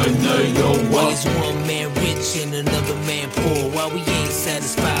hold night. Yo, what? Why is one man rich and another man poor? Why we ain't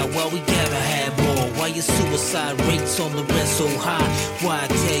satisfied? Why we gotta have more? Why your suicide rates on the rest so high? Why I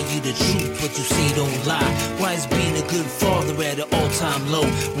tell you the truth but you say don't lie? Why is being a good father at an all-time low?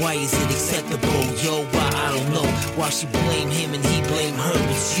 Why is it acceptable? Yo, why? I don't know. Why she blame him and he blame her?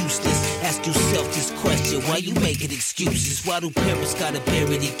 It's useless. Ask yourself this question. Why you making excuses? Why do parents gotta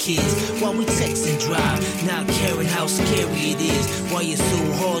bury their kids? Why we text and drive, not caring how scary it is? Why it's so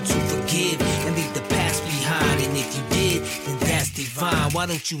hard to forgive and leave the past behind? And if you did, then that's divine. Why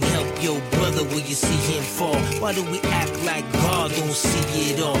don't you help your brother when you see him fall? Why do we act like God don't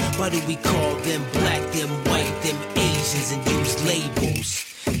see it all? Why do we call them black, them white, them Asians and use labels?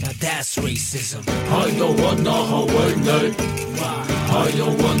 Now that's racism. I don't wanna hold night. Why? I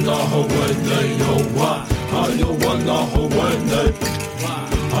don't wanna hold night. Yo, why? I don't wanna hold night. Why?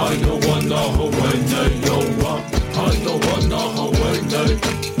 I don't wanna hold night. Yo, why? I don't wanna hold night.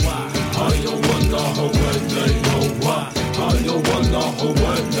 Why? I don't wanna hold night. Yo, why? I don't wanna hold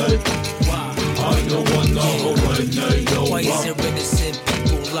night. Why? I don't wanna hold night. Yo, why is there innocent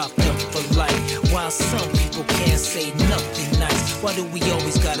people locked up for life? While some people can't say nothing nice. Why do we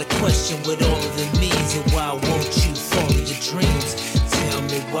always gotta question what all of it means? And why won't you follow your dreams? Tell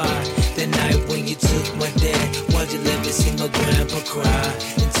me why. The night when you took my dad, why'd you let me see my grandpa cry?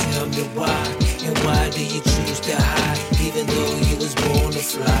 And tell me why. And why do you choose to hide, even though you was born to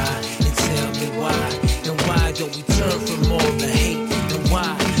fly? And tell me why. And why don't we turn from all the hate? And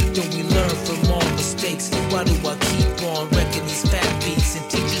why don't we learn from all mistakes? Why do I keep on wrecking these fat beats? And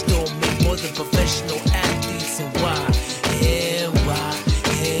teachers don't make more than professional athletes? And why? And why?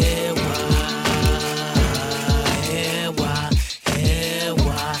 And why? And why? And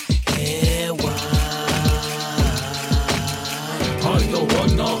why? And why? I don't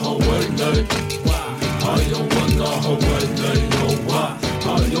wanna hold night. I don't wanna hold night. Yo, why?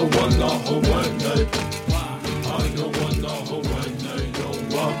 I don't wanna hold night. I don't wanna hold night. Yo,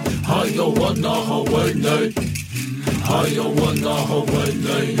 why? I don't wanna hold night. I don't wanna hold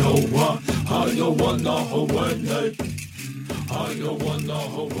night. Yo, why? I don't wanna hold night. I don't wanna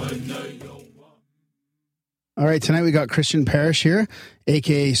hold night. Yo, why? All right, tonight we got Chris Parish here,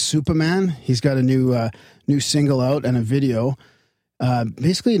 aka Supaman. He's got a new single out and a video.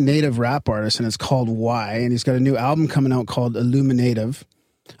 Basically a native rap artist, and it's called Why, and he's got a new album coming out called Illuminative.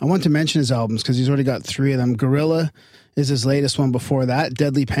 I want to mention his albums because he's already got 3 of them. Gorilla is his latest one. Before that,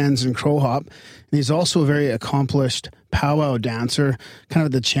 Deadly Pens and Crow Hop. And he's also a very accomplished powwow dancer, kind of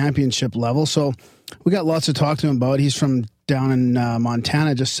at the championship level. So we got lots to talk to him about. He's from down in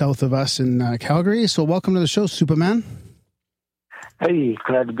Montana, just south of us in Calgary. So welcome to the show, Supaman. Hey,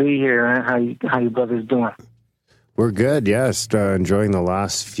 glad to be here, man. How you brothers doing? We're good, yes. Enjoying the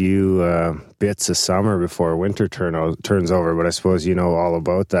last few bits of summer before winter turns over, but I suppose you know all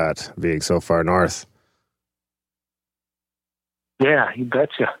about that, being so far north. Yeah, you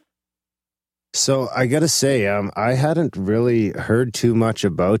betcha. So I got to say, I hadn't really heard too much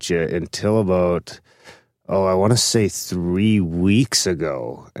about you until about, I want to say 3 weeks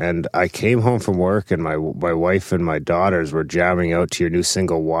ago. And I came home from work and my wife and my daughters were jamming out to your new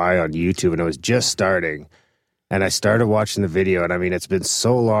single, Why, on YouTube, and it was just starting. And I started watching the video, and I mean, it's been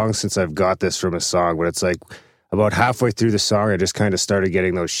so long since I've got this from a song, but it's like about halfway through the song, I just kind of started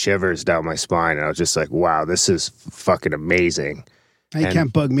getting those shivers down my spine, and I was just like, wow, this is fucking amazing. You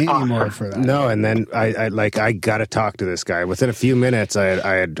can't bug me anymore for that. No, and then I got to talk to this guy. Within a few minutes,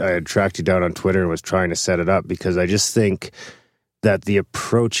 I had tracked you down on Twitter and was trying to set it up because I just think that the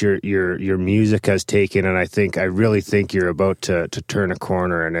approach your music has taken, and I really think you're about to turn a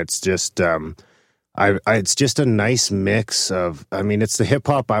corner, and it's just it's just a nice mix of, I mean, it's the hip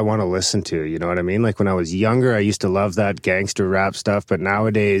hop I want to listen to. You know what I mean? Like when I was younger, I used to love that gangster rap stuff, but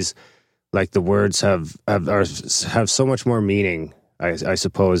nowadays, like the words have so much more meaning, I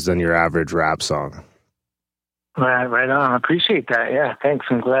suppose, than your average rap song. Right on. I appreciate that. Yeah, thanks.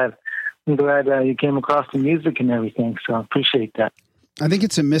 I'm glad you came across the music and everything. So I appreciate that. I think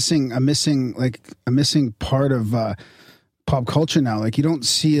it's a missing part of pop culture now. Like you don't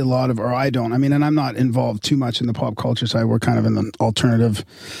see a lot of, or I don't. I mean, and I'm not involved too much in the pop culture side. We're kind of in the alternative,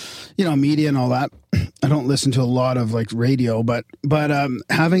 media and all that. I don't listen to a lot of like radio, but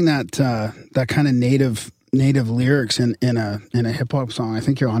having that kind of native lyrics in a hip hop song, I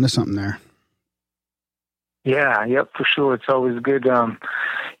think you're onto something there. Yeah, yep, for sure. It's always good, to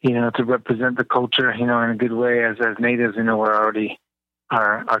represent the culture, in a good way. As natives, we're already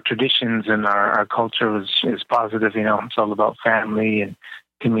our traditions and our culture is positive. It's all about family and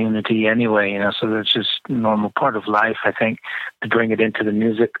community anyway. So that's just a normal part of life. I think to bring it into the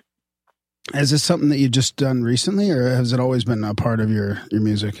music. Is this something that you've just done recently, or has it always been a part of your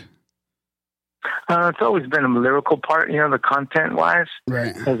music? It's always been a lyrical part, the content-wise.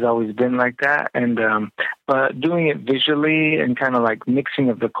 Right. Has always been like that. And but doing it visually and kind of like mixing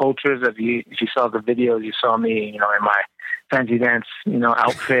of the cultures. If you saw the videos, you saw me, in my fancy dance,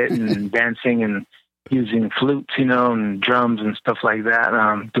 outfit and dancing and using flutes, and drums and stuff like that,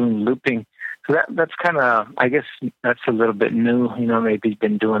 doing looping. So that's kind of, I guess that's a little bit new, maybe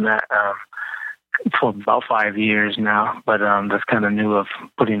been doing that for about 5 years now. But that's kind of new of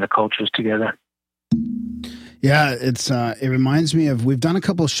putting the cultures together. Yeah, it reminds me of, we've done a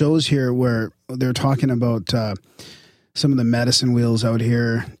couple of shows here where they're talking about some of the medicine wheels out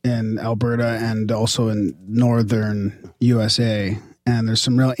here in Alberta and also in northern USA. And there's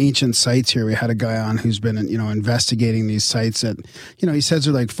some real ancient sites here. We had a guy on who's been, investigating these sites that, he says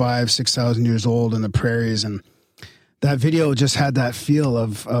are like 5,000-6,000 years old in the prairies. And that video just had that feel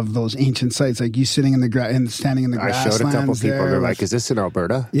of those ancient sites, like you sitting in the and standing in the grasslands. I showed a couple people. They're like, "Is this in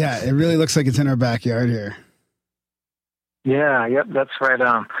Alberta?" Yeah, it really looks like it's in our backyard here. Yeah, yep, that's right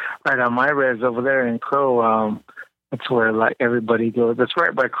on my res over there in Crow. That's where like everybody goes. That's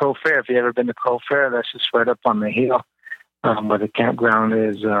right by Crow Fair. If you ever been to Crow Fair, that's just right up on the hill where the campground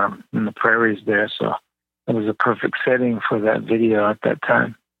is in the prairies there. So it was a perfect setting for that video at that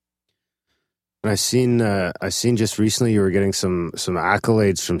time. And I seen just recently you were getting some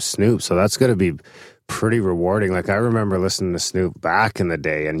accolades from Snoop, so that's going to be pretty rewarding. Like I remember listening to Snoop back in the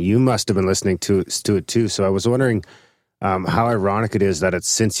day, and you must have been listening to it too. So I was wondering how ironic it is that it's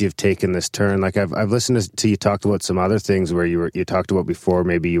since you've taken this turn. Like I've listened to you talked about some other things where you talked about before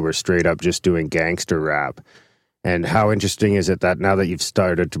maybe you were straight up just doing gangster rap. And how interesting is it that now that you've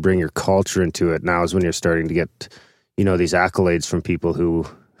started to bring your culture into it, now is when you're starting to get, these accolades from people who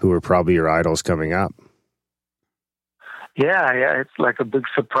are probably your idols coming up. Yeah, it's like a big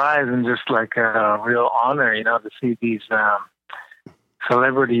surprise and just like a real honor, to see these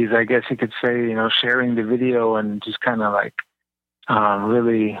celebrities, I guess you could say, sharing the video and just kind of like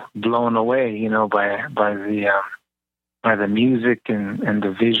really blown away, by the music and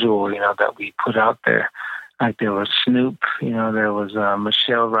the visual, that we put out there. Like there was Snoop, there was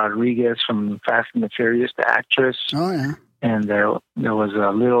Michelle Rodriguez from Fast and the Furious, the actress. Oh yeah. And there was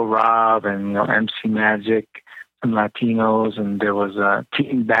Lil Rob and MC Magic, some Latinos, and there was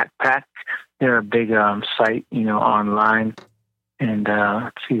Team Backpack. They're a big site, online. And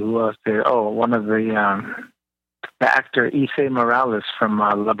let's see who else there. Oh, one of the actor Issei Morales from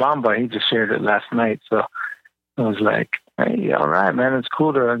La Bamba, he just shared it last night. So I was like, hey, all right, man, it's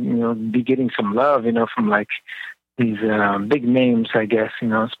cool to, be getting some love, from like these big names, I guess,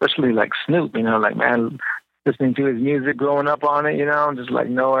 especially like Snoop, like, man, listening to his music, growing up on it, just like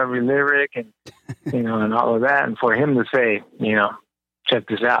know every lyric and, and all of that. And for him to say, check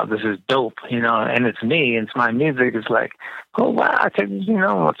this out, this is dope, and it's me, it's my music. It's like, oh, wow,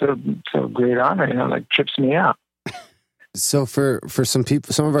 it's a great honor, like trips me out. So for some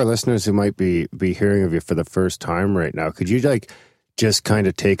people, some of our listeners who might be hearing of you for the first time right now, could you just kind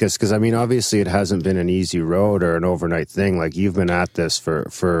of take us, because I mean, obviously it hasn't been an easy road or an overnight thing. Like you've been at this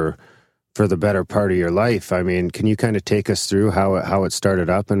for the better part of your life. I mean, can you kind of take us through how it started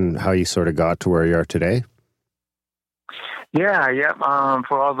up and how you sort of got to where you are today? Yeah.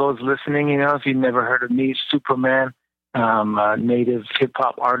 For all those listening, if you've never heard of me, Supaman, a native hip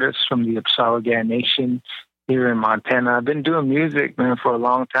hop artist from the Apsawagan Nation here in Montana. I've been doing music, man, for a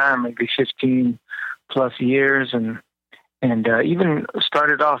long time, maybe 15 plus years, and even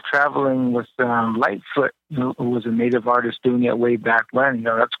started off traveling with Lightfoot, who was a native artist doing it way back when.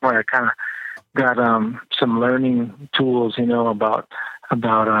 That's where I kind of got some learning tools, about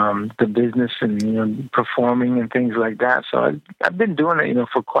the business and performing and things like that. So I've been doing it,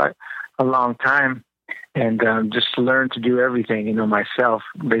 for quite a long time, and just learned to do everything, myself.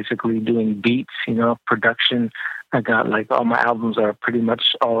 Basically doing beats, production. I got like all my albums are pretty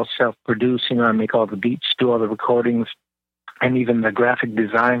much all self-produced. I make all the beats, do all the recordings, and even the graphic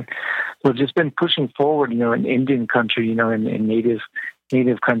design. So just been pushing forward, in Indian country, in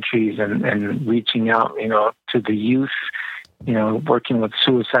native countries, and reaching out, to the youth, working with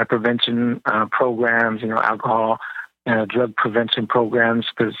suicide prevention programs, alcohol, drug prevention programs,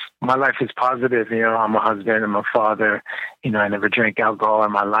 because my life is positive. I'm a husband, I'm a father, I never drank alcohol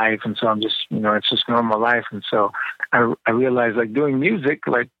in my life. And so I'm just, it's just normal life. And so I realized, like, doing music,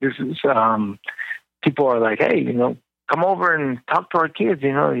 like, this is, people are like, hey, come over and talk to our kids.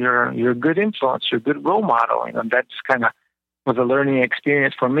 You're a good influence. You're a good role model. That just kind of was a learning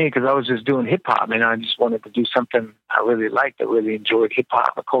experience for me, because I was just doing hip hop, and I just wanted to do something I really liked. I really enjoyed hip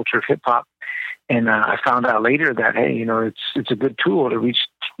hop, the culture of hip hop. And I found out later that, hey, it's a good tool to reach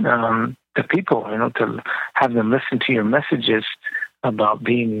the people, to have them listen to your messages about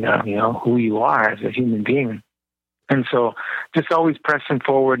being, who you are as a human being. And so just always pressing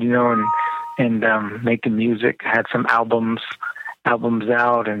forward, and making music. I had some albums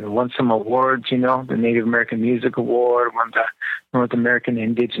out, and won some awards, the Native American Music Award, won the North American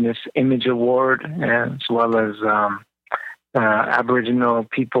Indigenous Image Award, as well as Aboriginal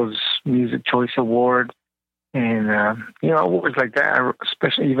People's Music Choice Award, and awards like that,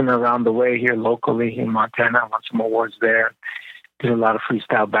 especially even around the way here locally in Montana. I won some awards there. Did a lot of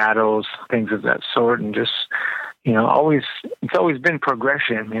freestyle battles, things of that sort, and just it's always been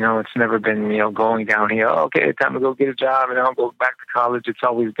progression. It's never been, going down here. Oh, okay, time to go get a job, and I'll go back to college. It's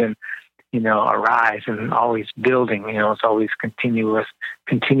always been, a rise and always building. It's always continuous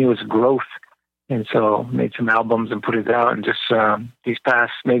growth. And so made some albums and put it out. And just these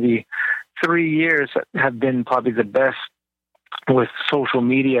past maybe 3 years have been probably the best with social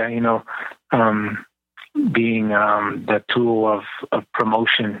media, being the tool of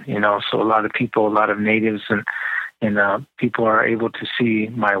promotion, so a lot of people, a lot of natives and people are able to see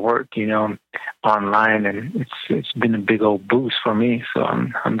my work, online, and it's been a big old boost for me. So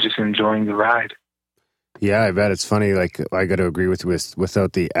I'm just enjoying the ride. Yeah, I bet. It's funny. Like, I got to agree with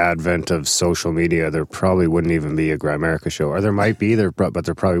without the advent of social media, there probably wouldn't even be a Grimerica show, or there might be there, but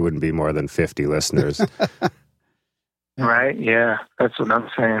there probably wouldn't be more than 50 listeners. Right? Yeah, that's what I'm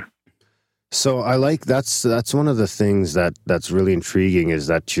saying. So I like that's one of the things that's really intriguing, is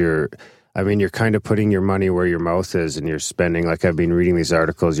that you're kind of putting your money where your mouth is, and you're spending, like, I've been reading these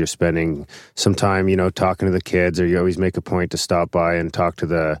articles, you're spending some time, talking to the kids, or you always make a point to stop by and talk to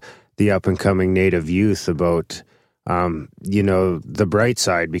the up and coming native youth about, the bright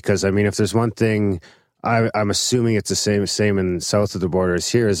side. Because, if there's one thing, I'm assuming it's the same in south of the border as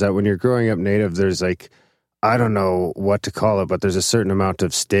here, is that when you're growing up native, there's like, I don't know what to call it, but there's a certain amount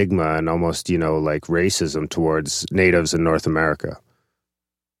of stigma and almost, like racism towards natives in North America.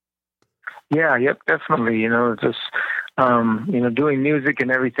 Yeah, yep, definitely. Just, doing music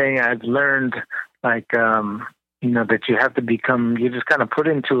and everything, I've learned, like, that you have to become, you're just kind of put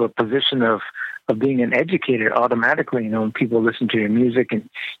into a position of being an educator automatically, when people listen to your music, and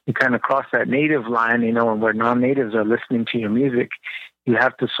you kind of cross that native line, and where non-natives are listening to your music, you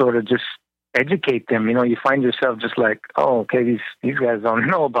have to sort of just educate them. You find yourself just like, oh, okay, these guys don't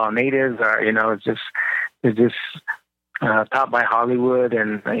know about natives, or, it's just taught by Hollywood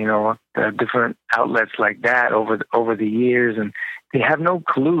and, different outlets like that over the years. And they have no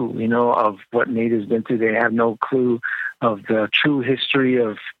clue, of what Natives been through. They have no clue of the true history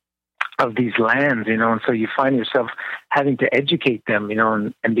of these lands, and so you find yourself having to educate them,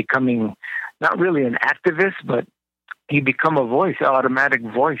 and becoming not really an activist, but you become a voice, an automatic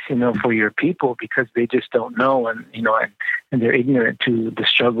voice, for your people, because they just don't know, and they're ignorant to the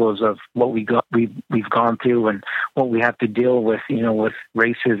struggles of what we've gone through and what we have to deal with, with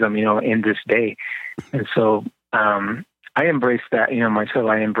racism, in this day. And so I embrace that, myself.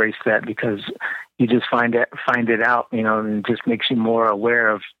 I embrace that because you just find it out, and it just makes you more aware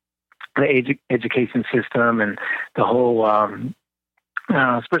of the education system and the whole,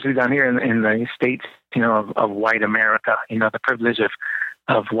 especially down here in the States, of white America, the privilege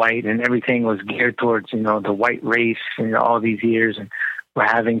of white, and everything was geared towards, the white race, all these years, and we're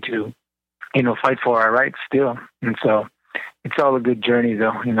having to, fight for our rights still. And so it's all a good journey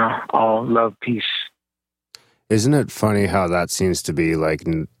though, all love, peace. Isn't it funny how that seems to be like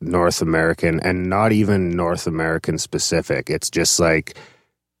North American and not even North American specific? It's just like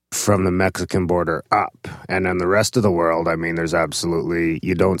from the Mexican border up, and then the rest of the world, I mean, there's absolutely,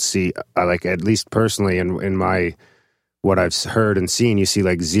 you don't see, like, at least personally in my, what I've heard and seen, you see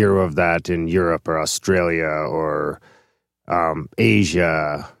like zero of that in Europe or Australia or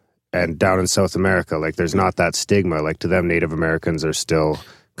Asia and down in South America. Like, there's not that stigma. Like, to them, Native Americans are still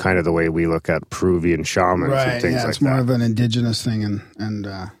kind of the way we look at Peruvian shamans and things like that. It's more of an indigenous thing and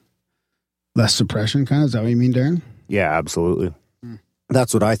less suppression kind of. Is that what you mean, Darren? Yeah, absolutely.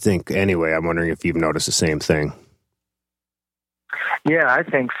 That's what I think anyway. I'm wondering if you've noticed the same thing. Yeah, I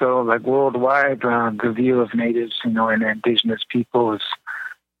think so. Like worldwide, the view of Natives, and indigenous people is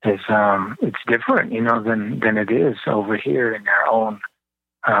it's different, than it is over here in our own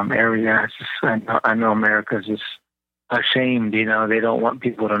area. It's just, I know America's just ashamed, they don't want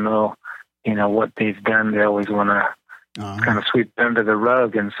people to know, what they've done. They always want to kind of sweep it under the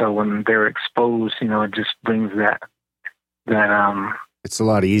rug. And so when they're exposed, it just brings that it's a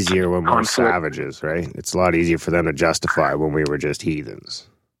lot easier when we're conflict. Savages, right? It's a lot easier for them to justify when we were just heathens.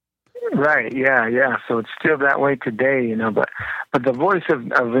 Right. Yeah. So it's still that way today, but the voice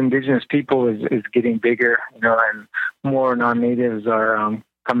of indigenous people is getting bigger, and more non-natives are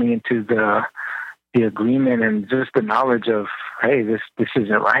coming into the agreement and just the knowledge of, hey, this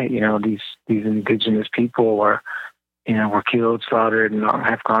isn't right. These indigenous people were killed, slaughtered, and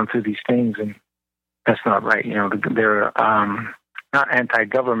have gone through these things, and that's not right. They're not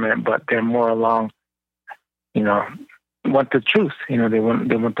anti-government, but they're more along, want the truth. They want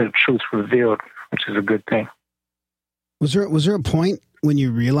the truth revealed, which is a good thing. Was there a point when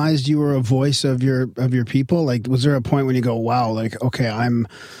you realized you were a voice of your people? Like, was there a point when you go, wow, like, okay, I'm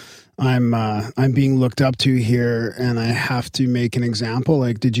being looked up to here, and I have to make an example?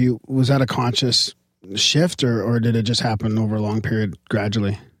 Like, was that a conscious shift, or did it just happen over a long period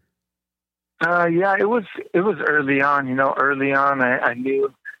gradually? Yeah, it was early on. Early on, I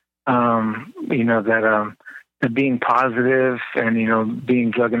knew, that being positive and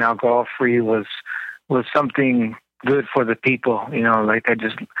being drug and alcohol free was something good for the people. Like I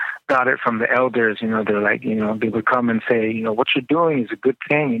just got it from the elders. They're like, they would come and say, what you're doing is a good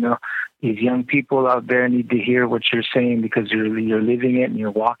thing. These young people out there need to hear what you're saying because you're living it and you're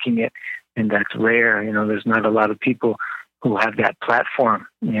walking it, and that's rare. There's not a lot of people who have that platform.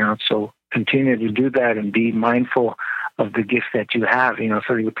 So continue to do that and be mindful of the gift that you have,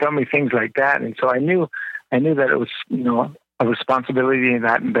 so he would tell me things like that. And so I knew that it was, a responsibility and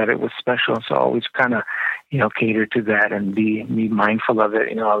that it was special. So I always kind of, cater to that and be mindful of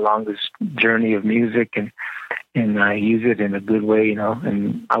it, along this journey of music and use it in a good way,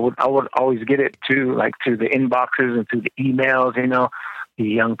 and I would always get it too, like through the inboxes and through the emails, the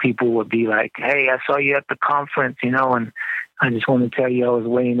young people would be like, hey, I saw you at the conference, and I just want to tell you I was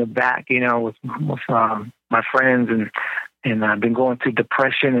way in the back, with my friends, and I've been going through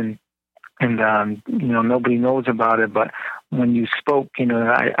depression, and nobody knows about it. But when you spoke,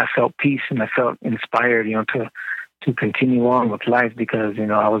 I felt peace and I felt inspired, to continue on with life because,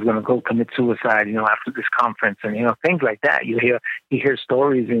 I was going to go commit suicide, after this conference, and, things like that. You hear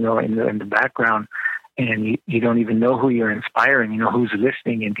stories, in the background. And you don't even know who you're inspiring, who's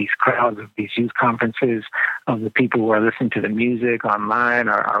listening in these crowds of these youth conferences, of the people who are listening to the music online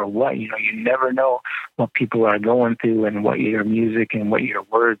or what, you never know what people are going through and what your music and what your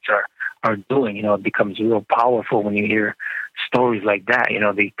words are doing. It becomes real powerful when you hear stories like that.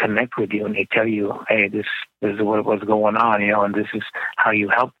 They connect with you and they tell you, hey, this is what was going on, and this is how you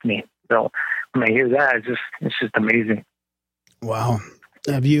helped me. So when I hear that, it's just amazing. Wow.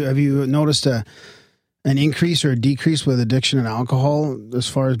 Have you noticed an increase or a decrease with addiction and alcohol as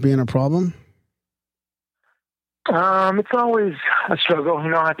far as being a problem? It's always a struggle.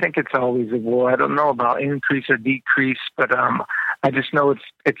 I think it's always a war. I don't know about increase or decrease, but I just know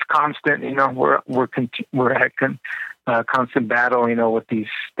it's constant. We're at constant battle. With these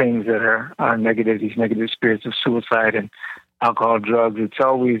things that are negative, these negative spirits of suicide and alcohol, drugs. It's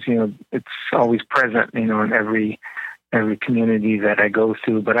always present. In every community that I go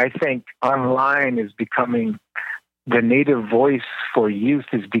through. But I think online is becoming, the native voice for youth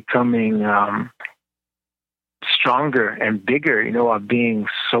is becoming stronger and bigger, of being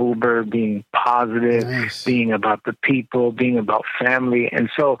sober, being positive, Nice. being about the people, being about family. And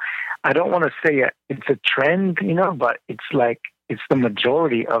so I don't want to say it's a trend, but it's the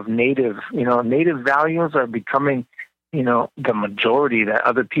majority of native values are becoming, the majority that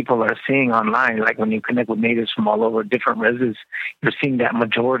other people are seeing online. Like when you connect with natives from all over different races, you're seeing that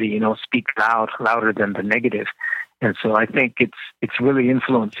majority, speak louder than the negative. And so I think it's really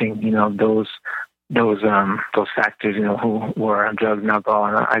influencing, those factors, who are on drugs and alcohol.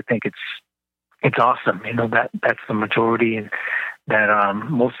 And I think it's awesome, that's the majority, and that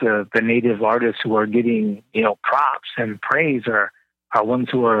most of the native artists who are getting, props and praise are ones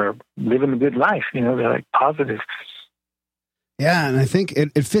who are living a good life. They're positive. Yeah, and I think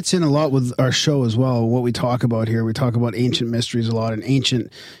it fits in a lot with our show as well. What we talk about here, we talk about ancient mysteries a lot, and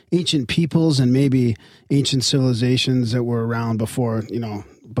ancient peoples and maybe ancient civilizations that were around before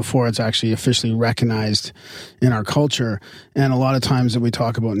it's actually officially recognized in our culture. And a lot of times that we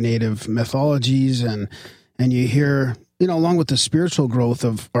talk about native mythologies and you hear, along with the spiritual growth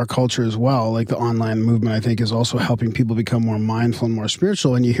of our culture as well, like the online movement, I think is also helping people become more mindful and more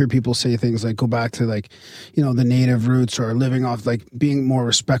spiritual. And you hear people say things like, go back to the native roots, or living off, being more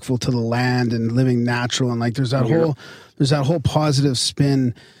respectful to the land and living natural. And there's that whole positive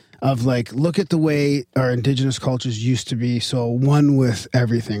spin of look at the way our indigenous cultures used to be, so one with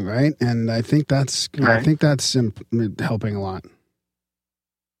everything, right? And I think that's helping a lot.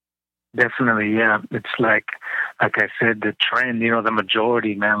 Definitely, yeah. It's like I said, the trend, the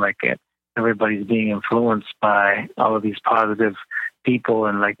majority, man, everybody's being influenced by all of these positive people,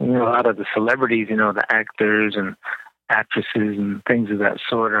 and a lot of the celebrities, the actors and actresses and things of that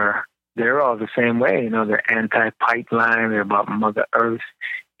sort they're all the same way. They're anti-pipeline, they're about Mother Earth.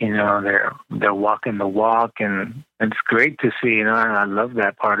 They're walking the walk, and it's great to see. And I love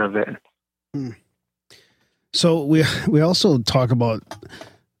that part of it. So we also talk about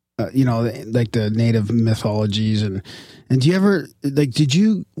the native mythologies, and do you ever did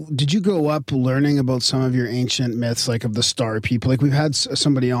you grow up learning about some of your ancient myths, of the star people? We've had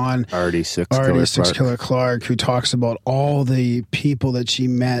somebody on, Already Six Killer Clark, who talks about all the people that she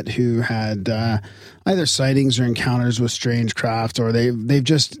met who had either sightings or encounters with strange craft, or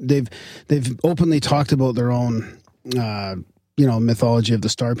they've openly talked about their own mythology of the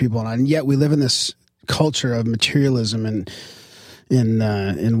star people, and yet we live in this culture of materialism and in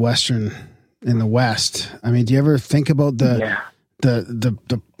the West. I mean, do you ever think about the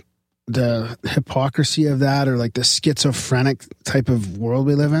hypocrisy of that, or the schizophrenic type of world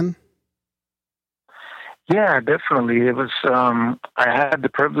we live in? Yeah, definitely. It was. I had the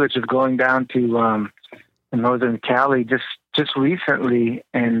privilege of going down to Northern Cali just recently,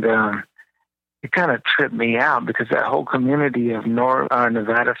 and it kind of tripped me out because that whole community of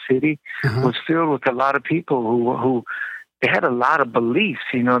Nevada City was filled with a lot of people who they had a lot of beliefs.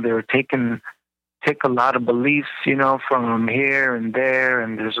 They were take a lot of beliefs, from here and there,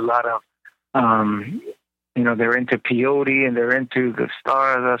 and there's a lot of, they're into peyote, and they're into the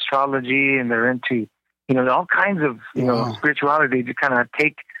stars, astrology, and they're into, all kinds of, spirituality. They just kind of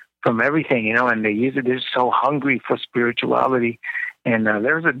take from everything, and they use it. They're so hungry for spirituality. And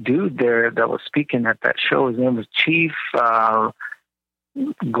there was a dude there that was speaking at that show. His name was Chief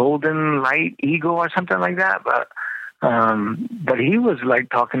Golden Light Eagle or something like that. But he was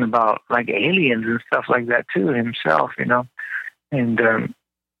talking about aliens and stuff like that too himself, And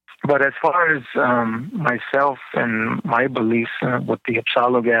but as far as myself and my beliefs with the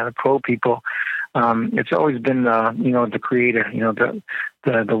Apsáalooke, the Crow people, it's always been the Creator,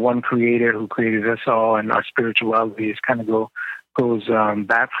 the one Creator who created us all, and our spirituality is kind of goes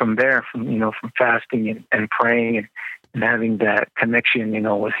back from there, from fasting and praying and having that connection,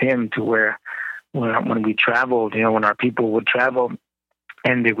 with Him, to where. When we traveled, when our people would travel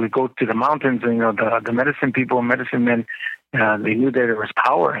and they would go to the mountains, the medicine people, medicine men, they knew that there was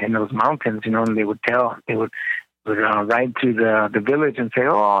power in those mountains, and they would ride to the village and say,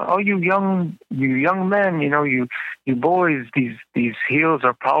 "Oh, you young men, you boys, these hills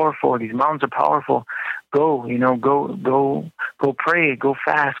are powerful, these mountains are powerful. Go go pray, go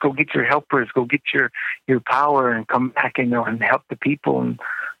fast, go get your helpers, go get your power and come back, and help the people. And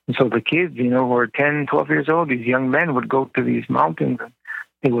so the kids, who were 10, 12 years old, these young men would go to these mountains and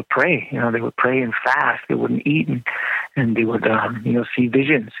they would pray, they would pray and fast. They wouldn't eat and they would, see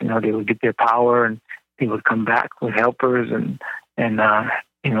visions, they would get their power and they would come back with helpers and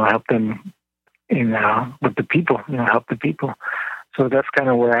help them with the people, help the people. So that's kind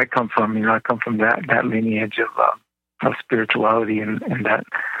of where I come from. I come from that lineage of spirituality and that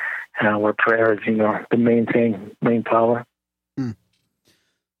where prayer is, the main thing, main power.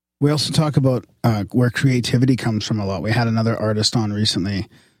 We also talk about where creativity comes from a lot. We had another artist on recently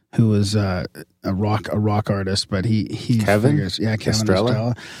who was a rock artist, but he Kevin? Kevin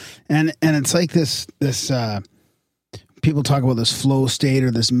Estrella. And it's like this people talk about this flow state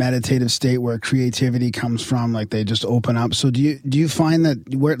or this meditative state where creativity comes from, like they just open up. So do you find that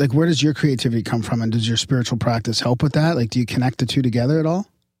where does your creativity come from, and does your spiritual practice help with that? Like, do you connect the two together at all?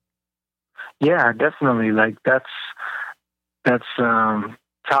 Yeah, definitely. Like that's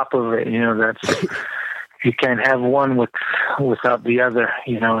top of it. That's you can't have one without the other.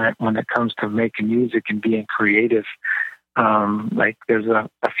 When it comes to making music and being creative, like there's a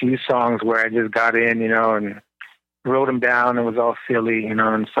few songs where I just got in, and wrote them down. It was all silly,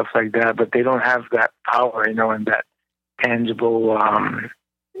 and stuff like that. But they don't have that power, and that tangible,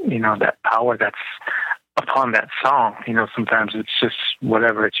 that power that's upon that song. Sometimes it's just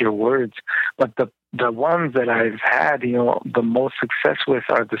whatever, it's your words. But the ones that I've had, the most success with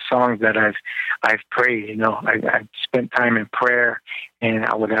are the songs that I've prayed. I've spent time in prayer, and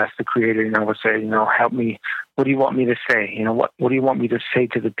I would ask the Creator, I would say, help me. What do you want me to say? What do you want me to say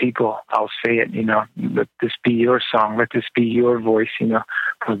to the people? I'll say it. Let this be your song. Let this be your voice.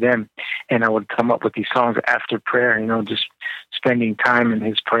 For them. And I would come up with these songs after prayer. Just spending time in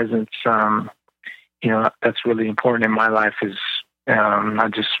His presence. That's really important in my life. Is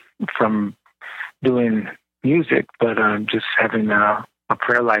not just from doing music, but just having a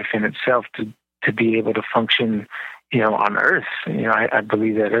prayer life in itself to be able to function, on earth. I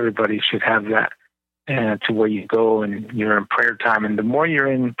believe that everybody should have that, to where you go and you're in prayer time. And the more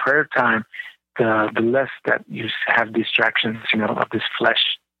you're in prayer time, the less that you have distractions, of this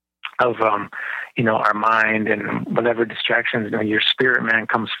flesh, of, our mind and whatever distractions, your spirit man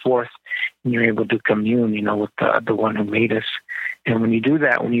comes forth and you're able to commune, with the one who made us. And when you do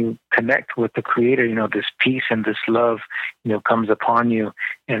that, when you connect with the Creator, this peace and this love, comes upon you,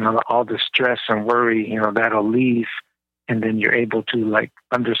 and all the stress and worry, that'll leave. And then you're able to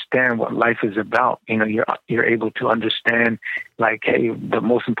understand what life is about. You're able to understand hey, the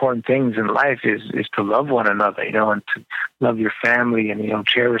most important things in life is to love one another, and to love your family and,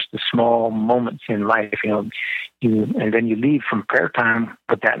 cherish the small moments in life, and then you leave from prayer time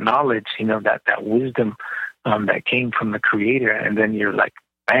with that knowledge, that wisdom, that came from the Creator. And then you're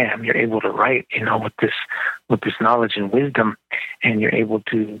bam, you're able to write, with this knowledge and wisdom, and you're able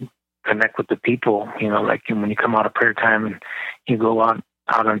to connect with the people, when you come out of prayer time and you go out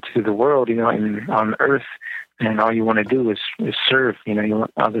into the world, and on earth, and all you want to do is serve, you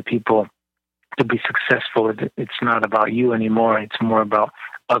want other people to be successful. It's not about you anymore. It's more about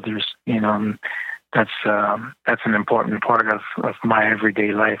others, That's an important part of my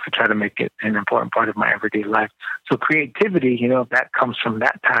everyday life. I try to make it an important part of my everyday life. So creativity, that comes from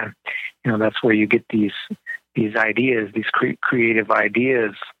that time. That's where you get these ideas, these creative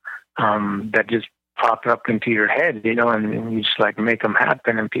ideas, that just pop up into your head, and you just make them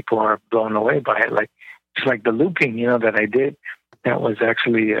happen, and people are blown away by it. Just like the looping, that I did, that was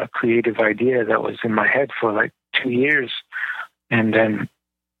actually a creative idea that was in my head for 2 years, and then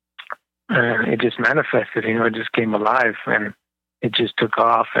it just manifested. It just came alive, and it just took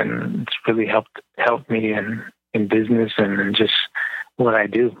off, and it's really helped me in business and just what I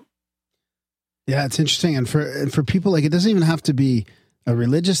do. Yeah, it's interesting, and for people, it doesn't even have to be a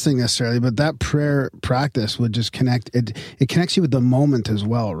religious thing necessarily, but that prayer practice would just connect. It connects you with the moment as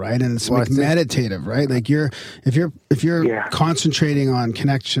well, right? And it's meditative, right? If you're concentrating on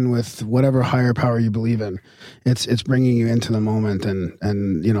connection with whatever higher power you believe in, it's bringing you into the moment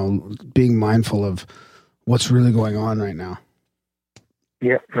and being mindful of what's really going on right now.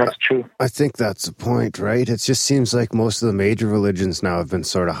 Yeah, that's true. I think that's the point, right? It just seems like most of the major religions now have been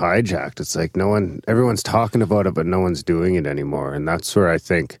sort of hijacked. It's everyone's talking about it, but no one's doing it anymore. And that's where I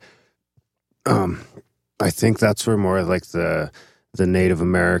think that's where more the Native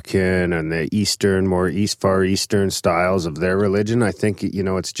American and the Far Eastern styles of their religion, I think,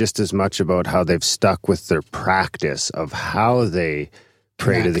 it's just as much about how they've stuck with their practice of how they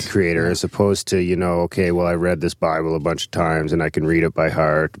pray to the Creator, as opposed to, okay, well, I read this Bible a bunch of times and I can read it by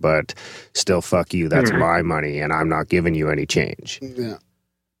heart, but still, fuck you, that's my money and I'm not giving you any change. Yeah.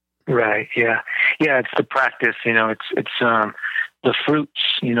 Right. Yeah. Yeah. It's the practice. It's the fruits.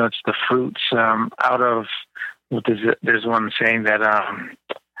 It's the fruits out of what is it? There's one saying that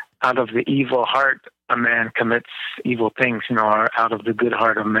out of the evil heart a man commits evil things. Or out of the good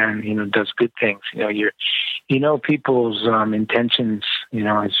heart a man does good things. People's intentions.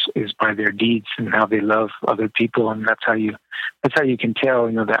 Is by their deeds and how they love other people, and that's how you can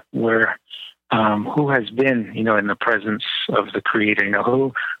tell. That we're who has been, in the presence of the Creator,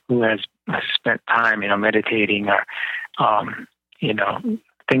 who has spent time, meditating or,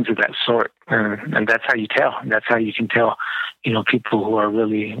 things of that sort. And that's how you tell. That's how you can tell, people who are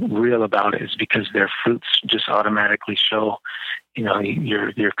really real about it, is because their fruits just automatically show,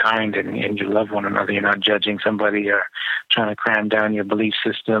 you're kind and you love one another. You're not judging somebody or trying to cram down your belief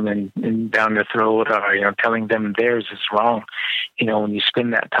system and down their throat, or, telling them theirs is wrong. When you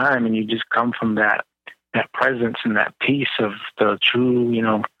spend that time and you just come from that presence and that peace of the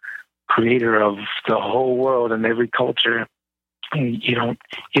true, Creator of the whole world and every culture, you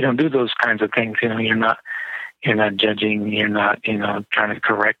don't do those kinds of things. You're not judging. You're not, trying to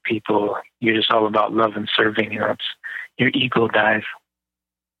correct people. You're just all about love and serving. It's your ego dies.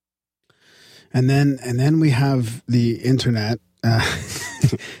 And then we have the internet,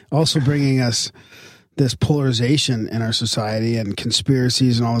 also bringing us this polarization in our society and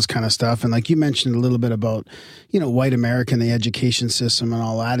conspiracies and all this kind of stuff. And like you mentioned a little bit about, white America and the education system and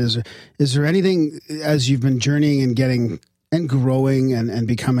all that. Is there anything, as you've been journeying and getting and growing and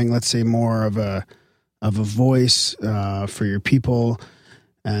becoming, let's say, more of a voice for your people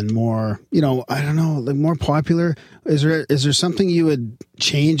and more, I don't know, like more popular? Is there something you would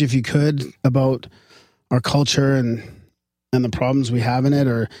change if you could about our culture and the problems we have in it,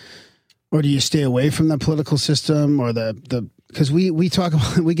 or do you stay away from the political system or because we talk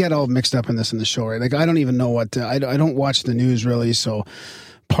about, we get all mixed up in this in the show, right? Like, I don't even know I don't watch the news really. So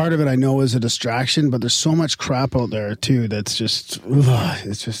part of it I know is a distraction, but there's so much crap out there too. That's just,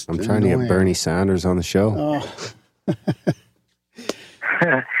 it's just, I'm trying to get Bernie Sanders on the show. Oh.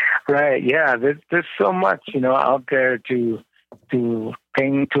 Right. Yeah. There's so much, out there to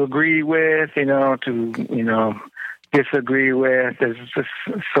agree with, to, disagree with. There's just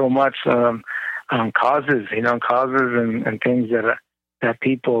so much causes and things that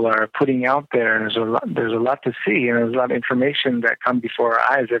people are putting out there, and there's a lot to see, and there's a lot of information that come before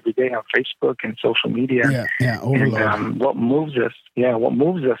our eyes every day on Facebook and social media. Yeah, overload. And what moves us? Yeah, what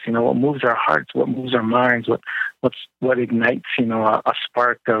moves us? What moves our hearts? What moves our minds? What ignites a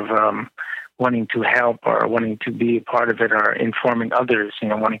spark of wanting to help or wanting to be a part of it, or informing others?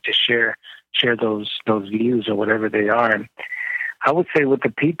 Wanting to share those views or whatever they are. And I would say with the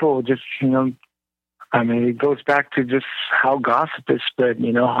people, just, it goes back to just how gossip is spread,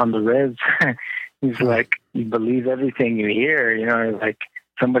 on the res. It's like, you believe everything you hear, like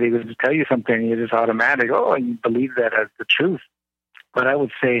somebody would tell you something, you're just automatic, you believe that as the truth. But I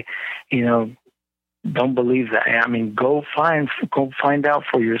would say, don't believe that. Go find out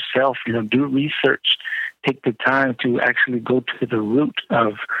for yourself, do research. Take the time to actually go to the root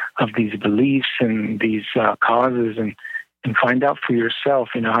of these beliefs and these causes, and find out for yourself,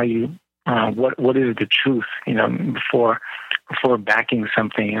 how you what is the truth, before backing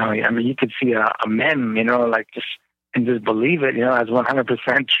something. You could see a meme, and just believe it, as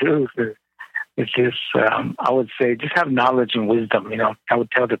 100% truth. It's just, I would say, just have knowledge and wisdom. I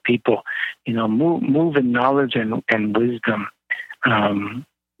would tell the people, move in knowledge and wisdom.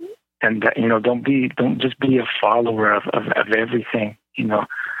 And don't just be a follower of everything.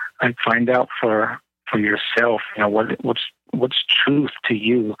 Like, find out for yourself. What's truth to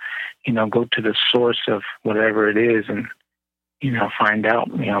you. Go to the source of whatever it is, and find out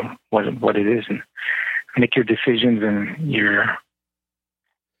what it is, and make your decisions and your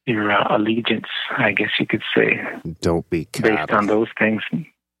allegiance, I guess you could say. Don't be cattle. Based on those things,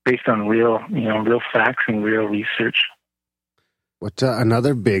 based on real facts and real research. What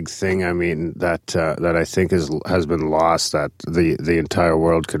another big thing, that I think has been lost, that the entire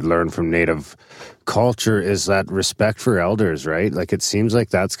world could learn from Native culture, is that respect for elders, right? Like, it seems like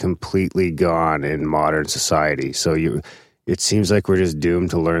that's completely gone in modern society. So it seems like we're just doomed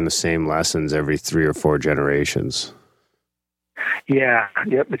to learn the same lessons every 3 or 4 generations. Yeah,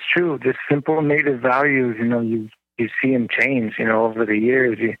 yep, it's true. Just simple Native values, you see them change, over the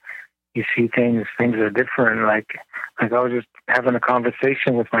years. You see things are different. Like I was just having a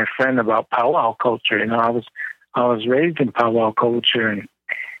conversation with my friend about powwow culture. I was raised in powwow culture, and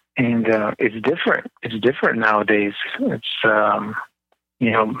it's different. It's different nowadays. It's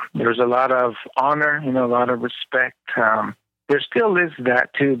there's a lot of honor, a lot of respect. There still is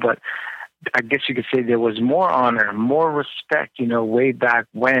that too, but I guess you could say there was more honor, more respect, way back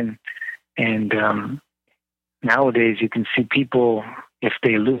when. And nowadays you can see people, if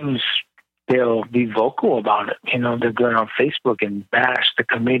they lose, they'll be vocal about it. They'll go on Facebook and bash the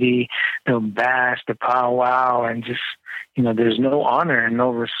committee, they'll bash the POW WOW, and just, there's no honor and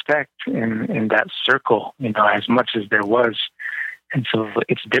no respect in that circle, as much as there was. And so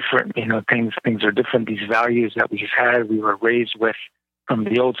it's different, things are different. These values that we've had, we were raised with from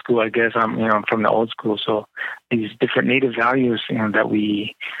the old school, I guess. I'm from the old school. So these different Native values, that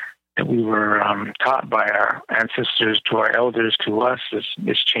we were taught by our ancestors to our elders to us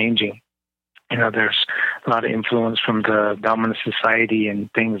is changing. There's a lot of influence from the dominant society, and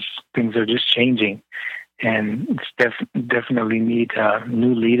things are just changing. And it's definitely need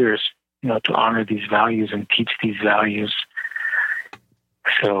new leaders, to honor these values and teach these values.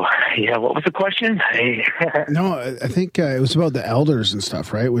 So, yeah, what was the question? Hey. No, I think it was about the elders and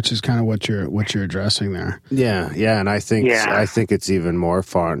stuff, right? Which is kind of what you're addressing there. Yeah, and I think it's even more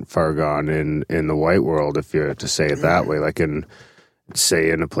far gone in the white world, if you're to say it that way. Like in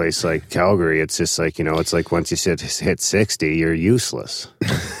a place like Calgary, it's just like, it's like once you hit 60, you're useless.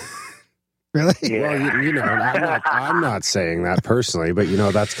 Really? Yeah. Well, I'm not saying that personally, but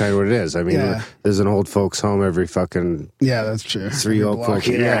that's kind of what it is. I mean, there's an old folks home every fucking that's true. 3 old folks.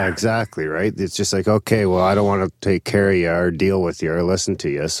 Yeah, exactly. Right. It's just like, okay, well, I don't want to take care of you or deal with you or listen to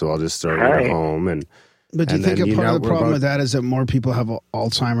you, so I'll just throw you at home. But do you think a part of the problem with that is that more people have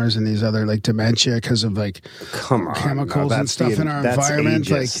Alzheimer's and these other like dementia because of like chemicals and stuff in our environment?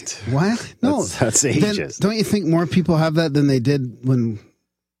 Ageist. Like what? No, that's ageist. Don't you think more people have that than they did when?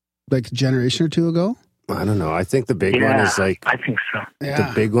 Like a generation or two ago? I don't know. I think the big one is like... I think so. Yeah.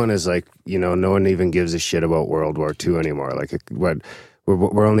 The big one is like, no one even gives a shit about World War II anymore. Like,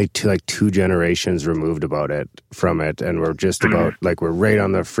 we're only two generations removed from it, and we're just about, like, we're right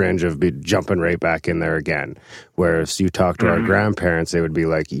on the fringe of jumping right back in there again. Whereas you talk to our grandparents, they would be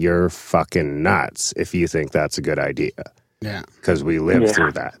like, you're fucking nuts if you think that's a good idea. Yeah. Because we lived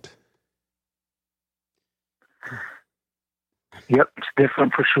through that. Yep, it's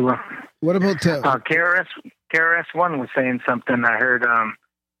different for sure. What about KRS-One was saying something. I heard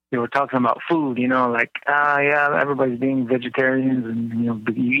they were talking about food. Like everybody's being vegetarians, and you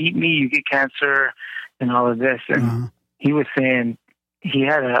eat meat, you get cancer, and all of this. And he was saying he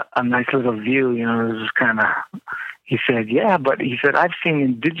had a nice little view. It was kind of. He said, but he said I've seen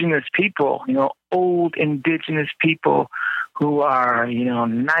indigenous people, old indigenous people who are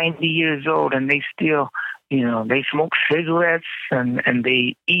 90 years old, and they still. They smoke cigarettes and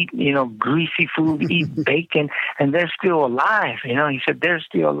they eat, greasy food, eat bacon, and they're still alive. He said they're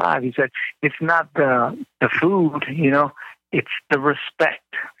still alive. He said it's not the food, it's the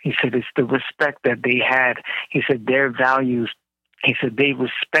respect. He said it's the respect that they had. He said their values. He said they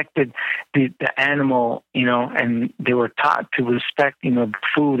respected the animal, and they were taught to respect, the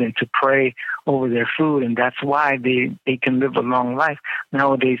food and to pray over their food, and that's why they can live a long life.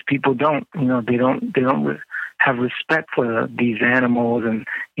 Nowadays, people don't, they don't have respect for these animals and,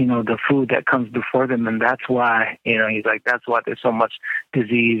 the food that comes before them, and that's why, he's like, that's why there's so much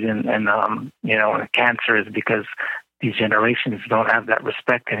disease and cancer is because these generations don't have that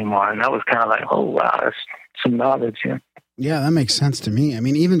respect anymore. And that was kind of like, oh wow, that's some knowledge, Yeah, that makes sense to me. I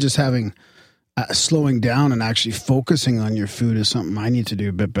mean, even just having slowing down and actually focusing on your food is something I need to do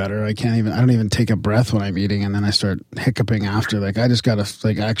a bit better. I don't even take a breath when I'm eating, and then I start hiccuping after. Like, I just got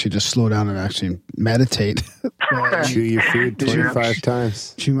to actually just slow down and actually meditate. Chew your food 25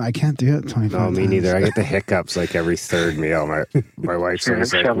 times. I can't do it 25 times. No, me neither. I get the hiccups like every third meal. My wife's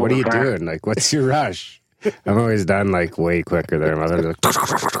always like, what are you doing? Like, what's your rush? I'm always done like way quicker than my mother's like,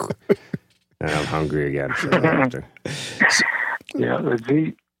 and I'm hungry again. Let's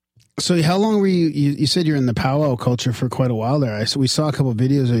eat. So how long were you said you're in the POW WOW culture for quite a while there. We saw a couple of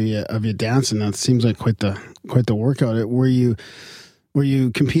videos of you dancing. That seems like quite the workout. Were you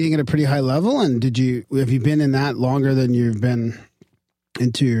competing at a pretty high level, and have you been in that longer than you've been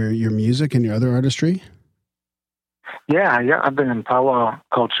into your music and your other artistry? Yeah, I've been in POW WOW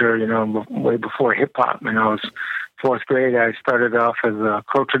culture, way before hip hop. When I was fourth grade, I started off as a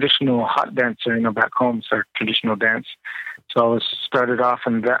traditional hot dancer, back home, so traditional dance. So I started off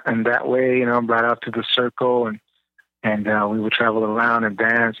in that way, brought out to the circle, and we would travel around and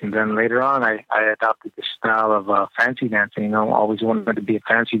dance. And then later on, I adopted the style of fancy dancing. Always wanted to be a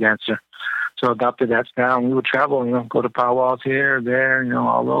fancy dancer, so I adopted that style. And we would travel, go to powwows here, there,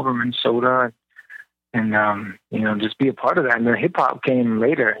 all over Minnesota. just be a part of that. And then hip hop came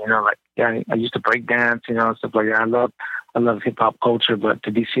later, I used to break dance, stuff like that. I love hip hop culture, but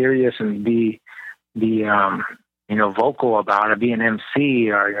to be serious and be vocal about it, be an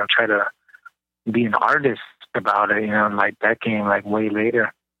MC or, try to be an artist about it, that came like way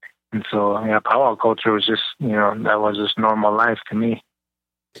later. And so, powwow culture was just, that was just normal life to me.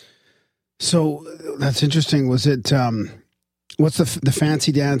 So that's interesting. Was it, what's the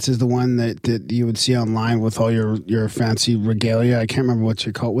fancy dance is the one that you would see online with all your fancy regalia? I can't remember what do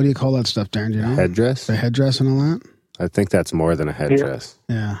you call that stuff, Darren? Do you know? Headdress? The headdress and all that? I think that's more than a headdress.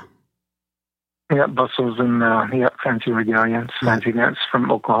 Yeah. Yeah, bustles and fancy regalia, fancy dance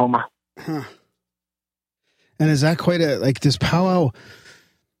from Oklahoma. Huh. And is that quite this powwow,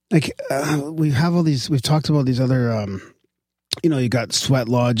 we have all these, we've talked about these other, you got sweat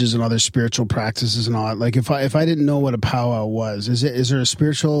lodges and other spiritual practices and all that. Like if I didn't know what a powwow was, is there a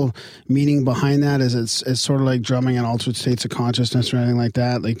spiritual meaning behind that? Is it's sort of like drumming in altered states of consciousness or anything like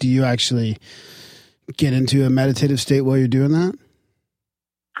that? Like, do you actually get into a meditative state while you're doing that?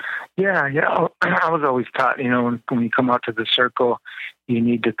 Yeah. I was always taught, when you come out to the circle, you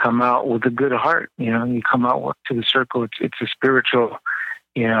need to come out with a good heart. You come out to the circle. It's a spiritual,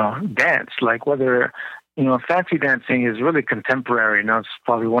 dance. Like whether, fancy dancing is really contemporary. It's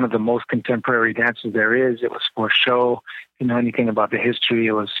probably one of the most contemporary dances there is. It was for show. Anything about the history,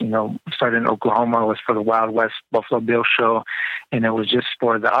 it was, started in Oklahoma. It was for the Wild West Buffalo Bill show. And it was just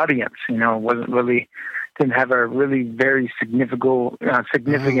for the audience. It wasn't really, didn't have a really very significant,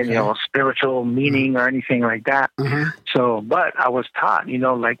 spiritual meaning or anything like that. Mm-hmm. So, but I was taught,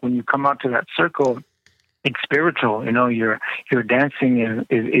 like when you come out to that circle, it's spiritual, your dancing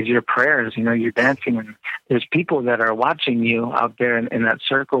is your prayers, you're dancing and there's people that are watching you out there in that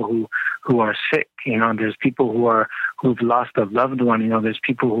circle who are sick, there's people who've lost a loved one, there's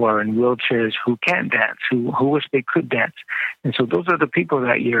people who are in wheelchairs who can't dance, who wish they could dance. And so those are the people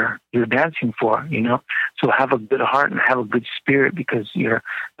that you're dancing for, so have a good heart and have a good spirit because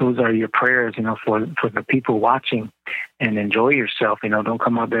those are your prayers, for the people watching. And enjoy yourself, don't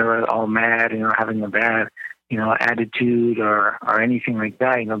come out there all mad, having a bad, attitude or anything like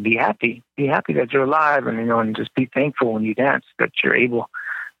that. Be happy that you're alive and just be thankful when you dance that you're able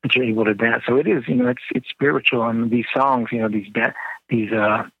to dance. So it is, it's spiritual. And these songs, these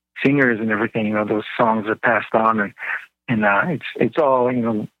singers and everything, those songs are passed on and it's all,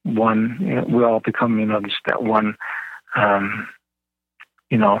 one, we all become, just that one,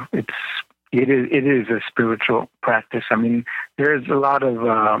 it is a spiritual practice. I mean, there's a lot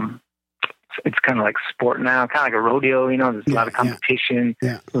of, it's kind of like sport now, kind of like a rodeo, there's a lot of competition.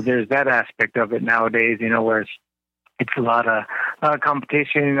 Yeah. So there's that aspect of it nowadays, where it's a lot of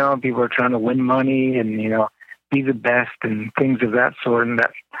competition, people are trying to win money and, be the best and things of that sort. And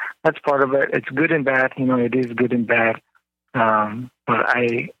that's part of it. It's good and bad, it is good and bad. But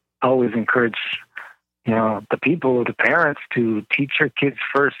I always encourage, the people, the parents to teach your kids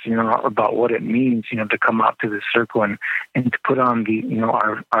first, about what it means, to come out to the circle and to put on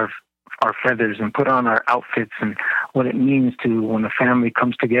our feathers and put on our outfits and what it means to when a family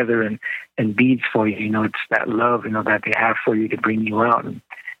comes together and beads for you, it's that love, that they have for you to bring you out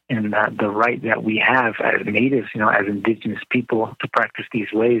and the right that we have as natives, as indigenous people to practice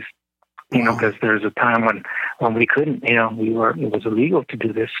these ways, because there's a time when we couldn't, it was illegal to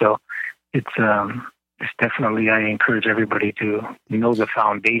do this. So it's definitely, I encourage everybody to know the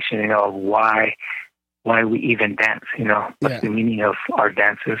foundation, of why we even dance, what's the meaning of our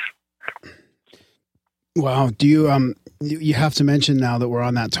dances. Wow. Do you have to mention now that we're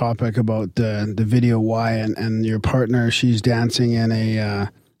on that topic about the video why and your partner, she's dancing in a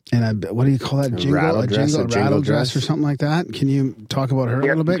what do you call that? Rattle dress or something like that. Can you talk about her a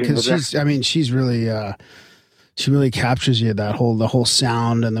little bit? Because she's really, she really captures you, the whole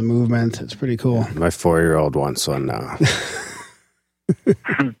sound and the movement. It's pretty cool. My 4-year-old wants one now.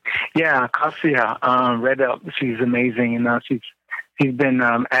 Yeah, Kasia, Red Up, she's amazing. She's been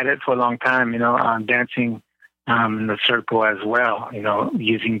at it for a long time, dancing in the circle as well,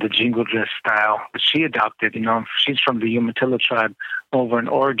 using the jingle dress style that she adopted. She's from the Umatilla tribe over in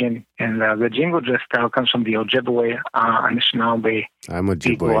Oregon, and the jingle dress style comes from the Ojibwe Anishinaabe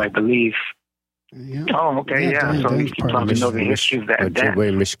people, I believe. Yeah. Oh, okay, yeah. So you probably know the history of that dance.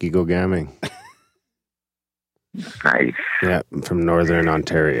 Ojibwe Mishkigogaming. Nice. Yeah, from Northern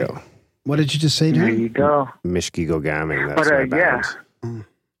Ontario. What did you just say, There you go. Mishkigogaming. That's my band. Yeah.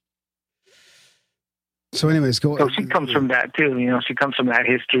 So anyways, go. So she comes from that too, she comes from that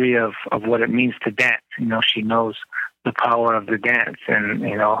history of what it means to dance. She knows the power of the dance and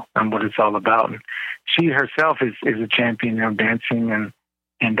what it's all about. And she herself is a champion of dancing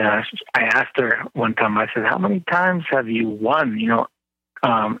And I asked her one time, I said, how many times have you won,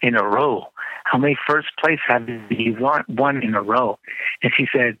 in a row? How many first place have you won in a row? And she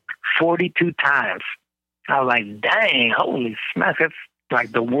said, 42 times. I was like, dang, holy smack, that's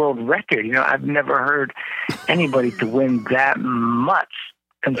like the world record. I've never heard anybody to win that much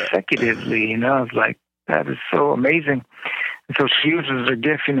consecutively. I was like, that is so amazing. And so she uses her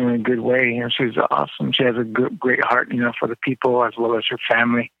gift in a good way. She's awesome. She has a great heart, for the people as well as her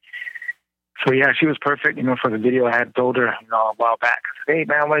family. So yeah, she was perfect, for the video. I had told her, a while back, I said, hey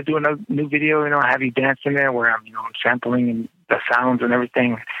man, I want to do a new video, have you dance in there where I'm, sampling the sounds and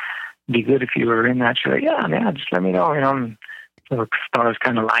everything. It'd be good if you were in that. She's like, yeah, just let me know, So the stars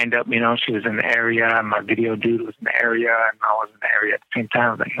kind of lined up, she was in the area, and my video dude was in the area, and I was in the area at the same time.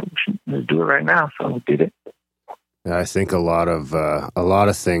 I was like, hey, let's do it right now. So we did it. I think a lot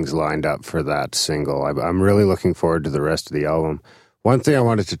of things lined up for that single. I'm really looking forward to the rest of the album. One thing I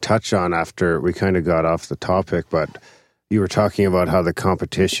wanted to touch on after we kind of got off the topic, but you were talking about how the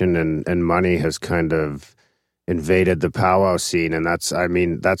competition and money has kind of invaded the powwow scene, and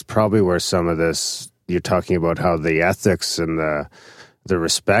that's probably where some of this, you're talking about how the ethics and the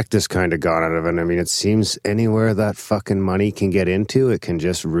respect has kind of gone out of it. I mean, it seems anywhere that fucking money can get into, it can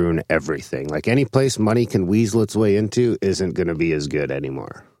just ruin everything. Like any place money can weasel its way into isn't going to be as good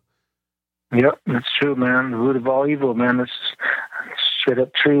anymore. Yep, that's true, man. The root of all evil, man. That's straight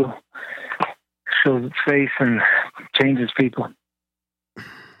up true. Shows its face and changes people.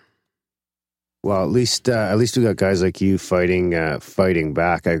 Well, at least we got guys like you fighting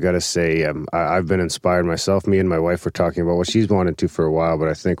back. I've got to say, I've been inspired myself. Me and my wife were talking about what she's wanted to for a while, but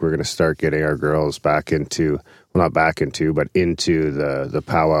I think we're going to start getting our girls back into, well, not back into, but into the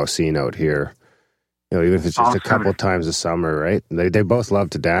powwow scene out here. Even if it's just a couple times a summer, right? They both love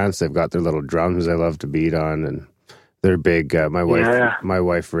to dance. They've got their little drums they love to beat on, and they're big. My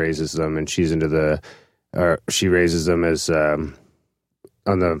wife raises them, and she's into she raises them as on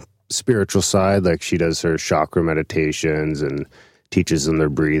the spiritual side, like she does her chakra meditations and teaches them their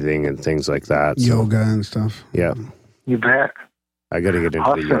breathing and things like that. Yoga and stuff. Yeah. You bet. I got to get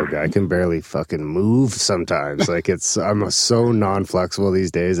into the yoga. I can barely fucking move sometimes. Like I'm so non-flexible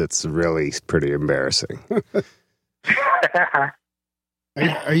these days. It's really pretty embarrassing.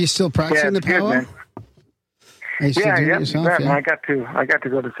 Are you still practicing the powwow? Yeah. I got to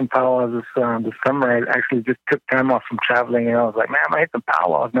go to some powwows this summer. I actually just took time off from traveling, and I was like, man, I hit some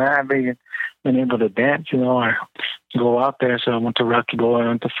powwows, man. I've been able to dance, or go out there. So I went to Rocky Boy, I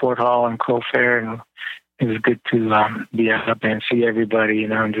went to Fort Hall and Crow Fair, and it was good to be out there and see everybody,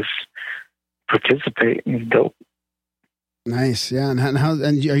 and just participate. It was dope. Nice, yeah. And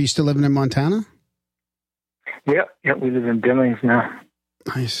are you still living in Montana? Yep. We live in Billings now.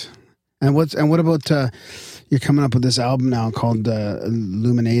 Nice. And what about you're coming up with this album now called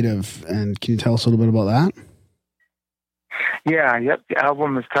Illuminative, and can you tell us a little bit about that? Yeah, yep. The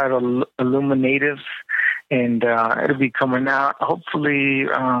album is titled Illuminatives, and it'll be coming out hopefully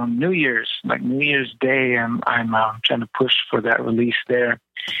New Year's Day. I'm trying to push for that release there.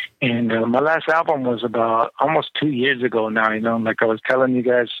 And my last album was about almost 2 years ago now. Like I was telling you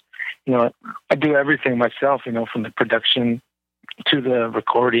guys, I do everything myself. From the production to the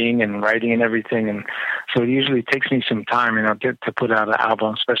recording and writing and everything, and so it usually takes me some time, to put out an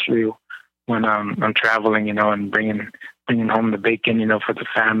album, especially when I'm traveling, and bringing home the bacon, for the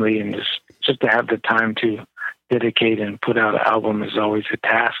family, and just to have the time to dedicate and put out an album is always a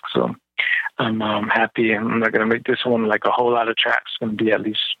task. So I'm happy. I'm not going to make this one like a whole lot of tracks. It's going to be at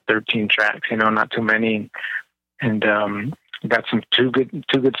least 13 tracks, not too many, and got some two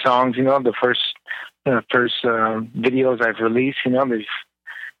good songs. The first videos I've released, there's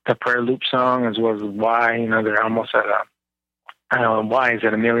the Prayer Loop song as well as Why. They're almost at Why is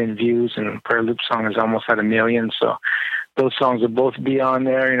at 1 million views, and Prayer Loop song is almost at 1 million. So those songs will both be on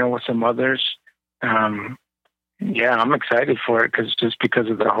there, with some others. Yeah, I'm excited for it because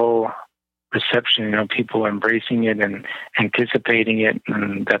of the whole reception. People embracing it and anticipating it,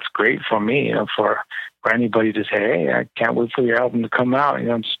 and that's great for me. For anybody to say, hey, I can't wait for your album to come out.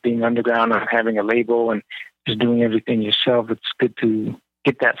 Just being underground and having a label and just doing everything yourself. It's good to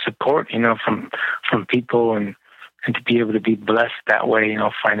get that support, from people and to be able to be blessed that way,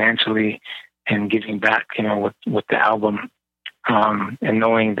 financially and giving back, with the album, and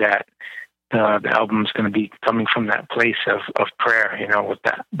knowing that the album is going to be coming from that place of prayer, with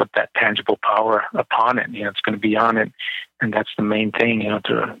that tangible power upon it. It's going to be on it, and that's the main thing,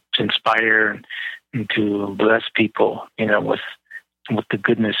 to inspire and to bless people, with the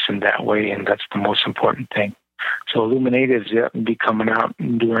goodness in that way, and that's the most important thing. So Illuminatives will be coming out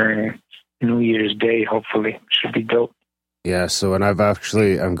during New Year's Day, hopefully. Should be dope. Yeah, so and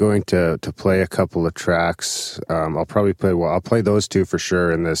I'm going to play a couple of tracks. I'll play those two for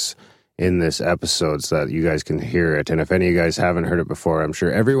sure in this episode so that you guys can hear it. And if any of you guys haven't heard it before, I'm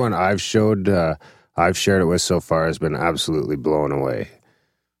sure everyone I've shared it with so far has been absolutely blown away.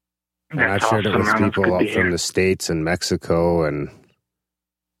 And I've shared it with people up from the States and Mexico and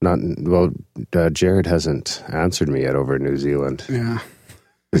Jared hasn't answered me yet over in New Zealand. Yeah.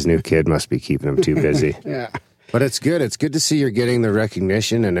 His new kid must be keeping him too busy. Yeah. But it's good. It's good to see you're getting the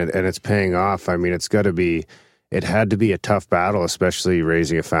recognition and it's paying off. I mean, it had to be a tough battle, especially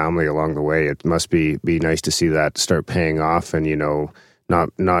raising a family along the way. It must be nice to see that start paying off and,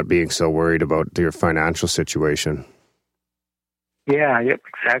 not being so worried about your financial situation. Yeah, yep,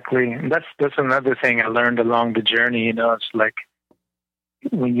 exactly. And that's another thing I learned along the journey. It's like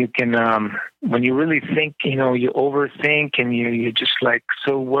when you really think, you overthink and you're just like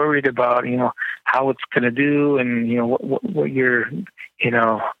so worried about, how it's going to do and, what you're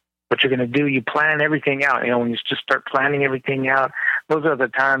going to do. You plan everything out. When you just start planning everything out, those are the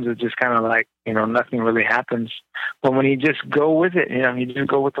times it just kind of like, nothing really happens. But when you just go with it, you just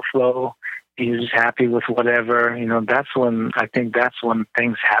go with the flow, you're just happy with whatever, that's when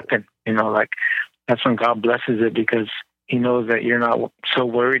things happen, that's when God blesses it because He knows that you're not so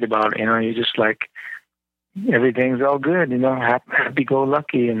worried about it. You're just like, everything's all good,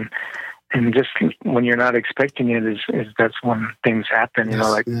 happy-go-lucky. And just when you're not expecting it is that's when things happen,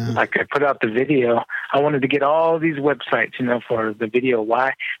 like I put out the video. I wanted to get all these websites, for the video.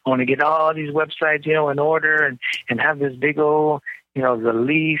 Why? I want to get all these websites, in order and have this big old,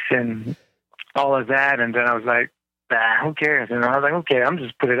 release and all of that. And then I was like, who cares? I was like, okay, I'm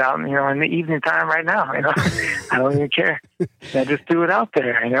just put it out, in the evening time right now. I don't even care. I just threw it out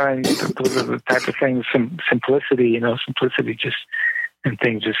there, and those are the type of things, simplicity, simplicity just, and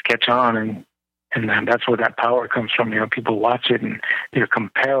things just catch on. And then that's where that power comes from. People watch it and they're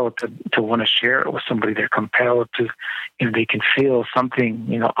compelled to want to share it with somebody. They're compelled to, they can feel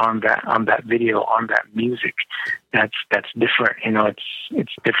something, on that video, on that music. That's different.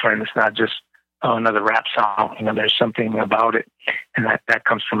 It's different. It's not just, another rap song. There's something about it, and that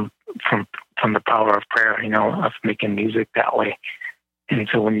comes from the power of prayer. Of making music that way. And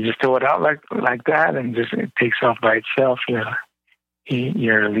so when you just throw it out like that, and just it takes off by itself,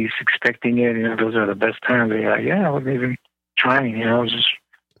 you're at least expecting it. Those are the best times. You're like, yeah, I wasn't even trying. I was just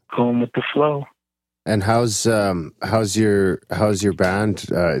going with the flow. And how's your band?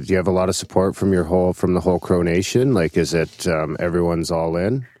 Do you have a lot of support from the whole Crow Nation? Like, is it everyone's all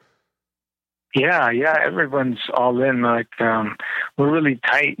in? Yeah, everyone's all in. Like, we're really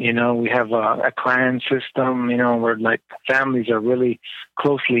tight, we have a clan system, we're like, families are really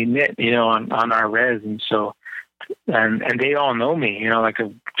closely knit, on our res. And so, and they all know me, like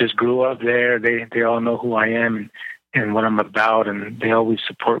I just grew up there. They all know who I am and what I'm about, and they always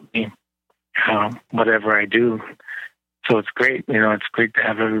support me, whatever I do. So it's great, it's great to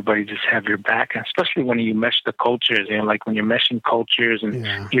have everybody just have your back, especially when you mesh the cultures, like when you're meshing cultures and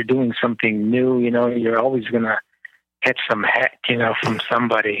you're doing something new, you're always going to catch some heck, from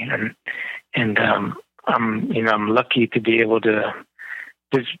somebody. And I'm lucky to be able to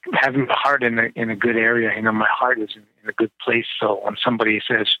just having the heart in a good area. My heart is in a good place. So when somebody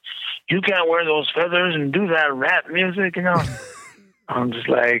says, you can't wear those feathers and do that rap music, I'm just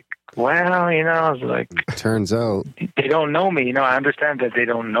like, well, I was like, turns out they don't know me. I understand that they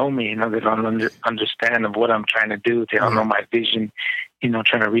don't know me. They don't understand of what I'm trying to do. They don't know my vision.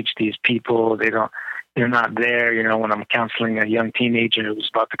 Trying to reach these people. They're not there. When I'm counseling a young teenager who's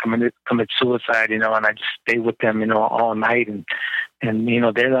about to commit suicide, and I just stay with them, all night, and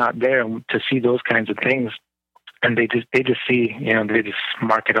they're not there to see those kinds of things, and they just see, they just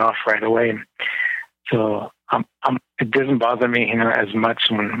mark it off right away. So it doesn't bother me, as much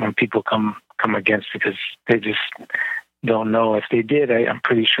when people come against it, because they just don't know. If they did, I'm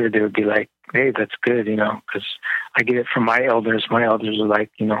pretty sure they would be like, hey, that's good, because I get it from my elders. My elders are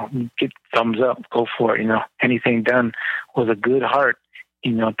like, get thumbs up, go for it, anything done with a good heart,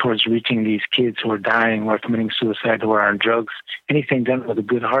 towards reaching these kids who are dying or committing suicide or are on drugs, anything done with a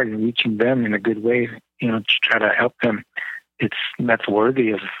good heart and reaching them in a good way, to try to help them. That's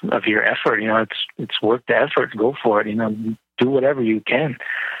worthy of your effort. It's worth the effort. Go for it. Do whatever you can,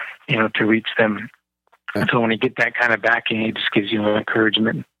 to reach them. And so when you get that kind of backing, it just gives you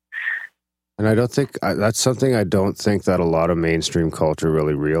encouragement. And I don't think that's something I don't think that a lot of mainstream culture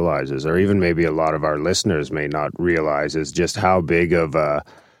really realizes, or even maybe a lot of our listeners may not realize, is just how big of a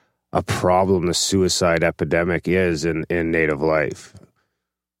problem the suicide epidemic is in Native life.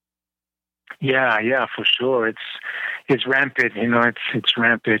 Yeah, for sure. it's rampant. You know, it's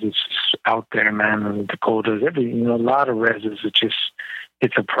rampant. It's just out there, man. In the Dakotas, a lot of reses.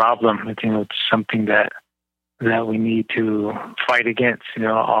 It's a problem. It's something that we need to fight against.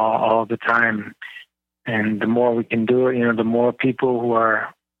 All the time. And the more we can do it, the more people who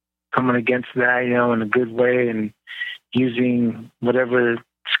are coming against that, in a good way and using whatever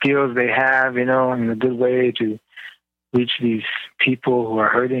skills they have, in a good way to reach these people who are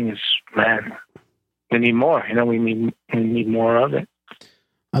hurting is, man, we need more. We need more of it.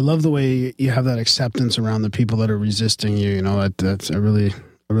 I love the way you have that acceptance around the people that are resisting you. That's I really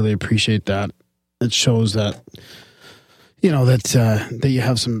appreciate that. It shows that that you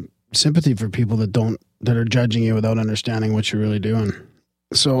have some sympathy for people that are judging you without understanding what you're really doing.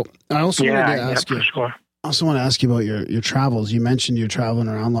 So I also wanted to ask you. Sure. I also want to ask you about your travels. You mentioned you're traveling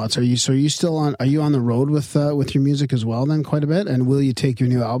around lots. Are you still on? Are you on the road with your music as well? Then quite a bit. And will you take your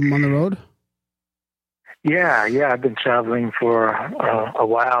new album on the road? Yeah. I've been traveling for a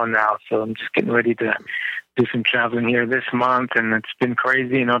while now, so I'm just getting ready to do some traveling here this month, and it's been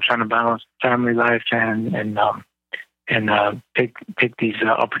crazy. Trying to balance family life and take these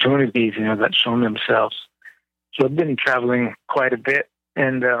opportunities, that show themselves. So I've been traveling quite a bit,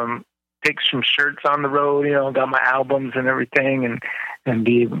 and take some shirts on the road, got my albums and everything, and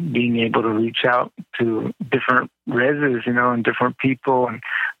being able to reach out to different reses, and different people and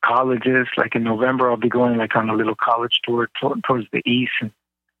colleges. Like in November, I'll be going on a little college tour towards the east and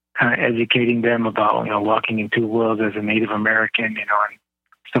kind of educating them about, walking in two worlds as a Native American, and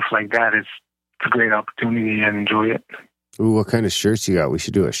stuff like that. It's a great opportunity and enjoy it. Ooh, what kind of shirts you got? We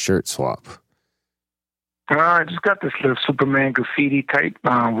should do a shirt swap. I just got this little Superman graffiti type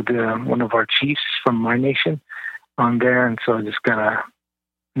with one of our chiefs from my nation on there, and so I just kind of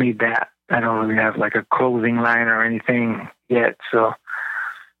made that. I don't really have a clothing line or anything yet, so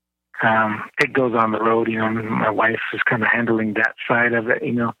it goes on the road. My wife is kind of handling that side of it,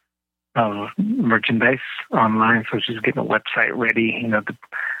 of merchandise online, so she's getting a website ready,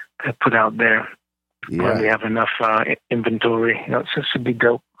 to put out there. Yeah. We have enough inventory, so it should be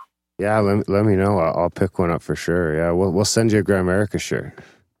dope. Yeah, let me know. I'll pick one up for sure. Yeah, we'll send you a Grimerica shirt.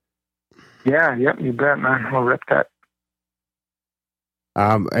 Yeah, yep, you bet, man. I'll rip that.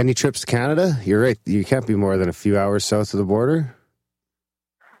 Any trips to Canada? You're right. You can't be more than a few hours south of the border.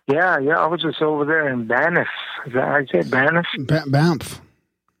 Yeah. I was just over there in Banff. Is that how you say it? Banff? Banff.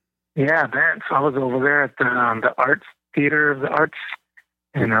 Yeah, Banff. I was over there at the Arts Theater of the Arts.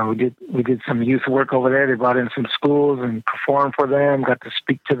 We did some youth work over there. They brought in some schools and performed for them, got to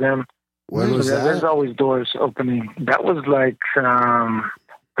speak to them. When was that? There's always doors opening. That was right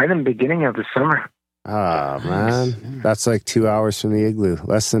in the beginning of the summer. Ah, man. That's 2 hours from the Igloo.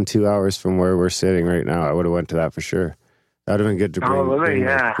 Less than 2 hours from where we're sitting right now. I would have went to that for sure. That would have been good to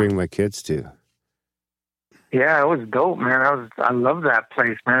bring my kids to. Yeah, it was dope, man. I love that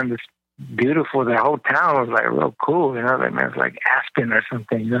place, man. It's beautiful. The whole town was real cool, it's like Aspen or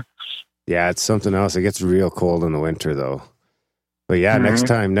something, Yeah, it's something else. It gets real cold in the winter though. But yeah, next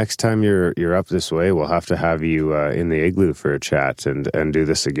time you're up this way, we'll have to have you in the Igloo for a chat and do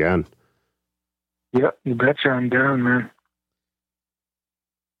this again. Yep, you betcha. I'm down, man.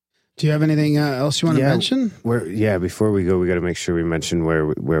 Do you have anything else you want to mention? Before we go, we got to make sure we mention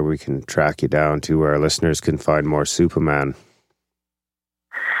where we can track you down to, where our listeners can find more Supaman.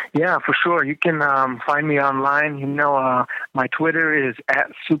 Yeah, for sure. You can find me online. My Twitter is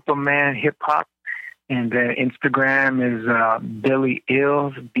 @SupamanHipHop, and Instagram is Billy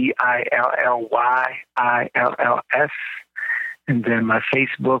Ills, BILLYILLS, and then my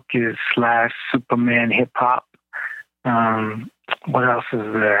Facebook is /SupamanHipHop. What else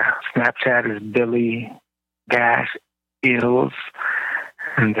is there? Snapchat is Billy Ills,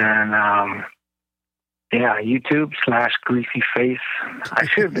 and then YouTube /GreasyFace. I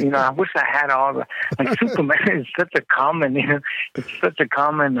should, I wish I had all the, Superman is such a common, it's such a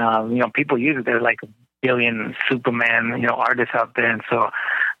common, people use it. There's a billion Superman, artists out there. And so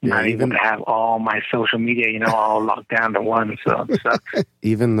I'm not able to have all my social media, all locked down to one. So it sucks.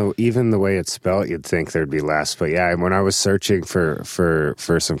 Even the way it's spelled, you'd think there'd be less. But yeah, when I was searching for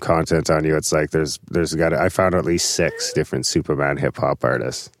some content on you, it's I found at least 6 different Superman hip hop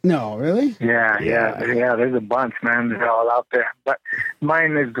artists. No, really? Yeah. There's a bunch, man. They're all out there. But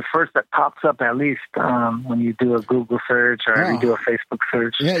mine is the first that pops up, at least when you do a Google search or you do a Facebook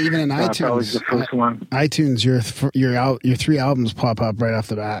search. Yeah, even in iTunes. It's always the first one. iTunes, your 3 albums pop up right off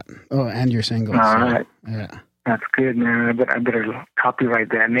the bat. Oh, and your singles. All right. Yeah. That's good, man. I better copyright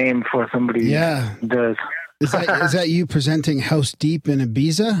that name before somebody does. Is that you presenting House Deep in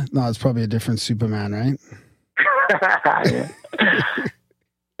Ibiza? No, it's probably a different Superman, right?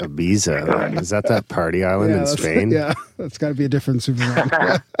 Ibiza. Is that party island in Spain? Yeah, that's got to be a different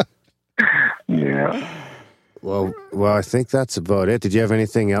Superman. Yeah. Well, I think that's about it. Did you have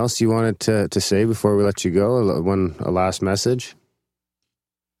anything else you wanted to say before we let you go? A last message?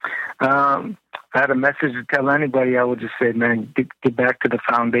 I had a message to tell anybody. I would just say, man, get back to the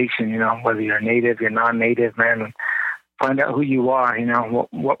foundation, you know, whether you're native, you're non-native, man, find out who you are, you know,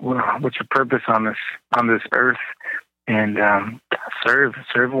 what's your purpose on this earth, and serve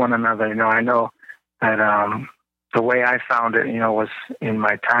one another. You know, I know that the way I found it, you know, was in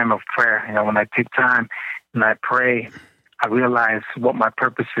my time of prayer. You know, when I take time and I pray, I realize what my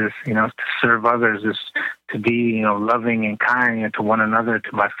purpose is, you know, to serve others, is to be, you know, loving and kind, you know, to one another,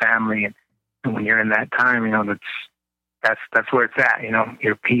 to my family. And when you're in that time, you know, that's where it's at, you know,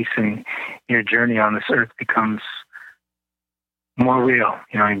 your peace and your journey on this earth becomes more real.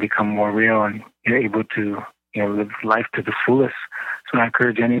 You know, you become more real, and you're able to, you know, live life to the fullest. So I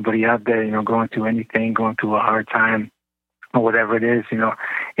encourage anybody out there, you know, going through anything, going through a hard time or whatever it is, you know,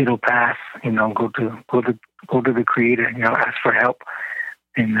 it'll pass. You know, go to the Creator, you know, ask for help,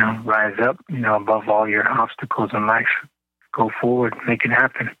 and rise up, you know, above all your obstacles in life. Go forward, make it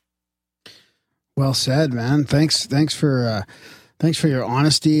happen. Well said, man. Thanks for your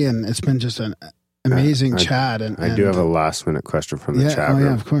honesty, and it's been just an amazing chat. And I do have a last minute question from the chat room.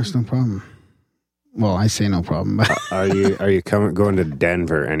 Yeah, of course, no problem. Well, I say no problem. But are you going to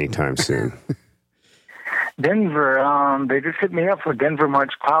Denver anytime soon? Denver, they just hit me up for Denver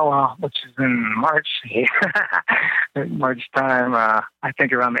March POW WOW, which is in March. March time, I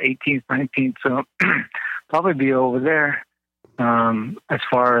think around the 18th, 19th. So probably be over there. As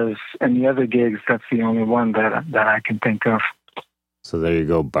far as any other gigs, that's the only one that I can think of. So there you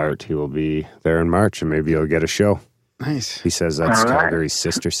go, Bart. He will be there in March, and maybe you'll get a show. Nice. He says that's Calgary's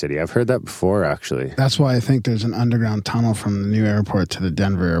sister city. I've heard that before, actually. That's why I think there's an underground tunnel from the new airport to the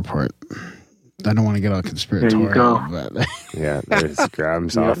Denver airport. I don't want to get all conspiratorial, but yeah, there's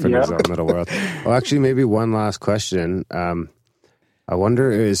Graham's off in his own little world. Well, actually, maybe one last question. I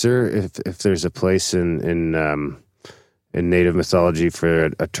wonder, is there if there's a place in Native mythology for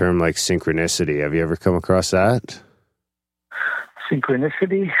a term like synchronicity? Have you ever come across that?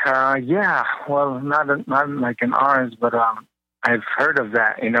 Synchronicity? Yeah. Well, not like in ours, but I've heard of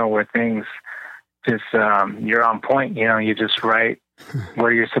that, you know, where things just, you're on point, you know, you just right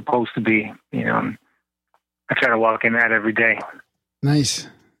where you're supposed to be, you know. I try to walk in that every day. Nice.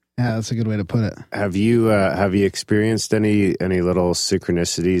 Yeah, that's a good way to put it. Have you experienced any little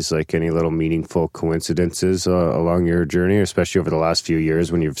synchronicities, like any little meaningful coincidences along your journey, especially over the last few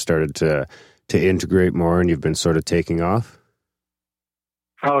years when you've started to integrate more and you've been sort of taking off?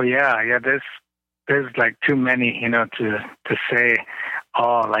 Oh yeah. There's like too many, you know, to say.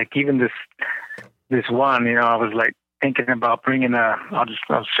 Oh, like even this one, you know, I was like thinking about bringing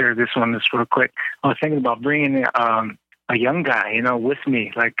I'll share this real quick. I was thinking about bringing a young guy, you know, with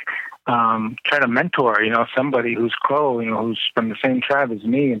me, like try to mentor, you know, somebody who's Crow, you know, who's from the same tribe as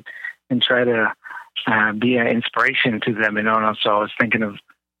me, and try to be an inspiration to them, you know. And so I was thinking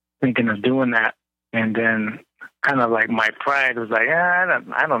of doing that, and then kind of like my pride was like,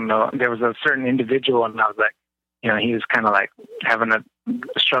 I don't know. There was a certain individual, and I was like, you know, he was kind of like having a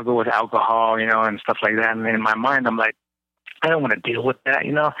struggle with alcohol, you know, and stuff like that. And in my mind, I'm like, I don't want to deal with that,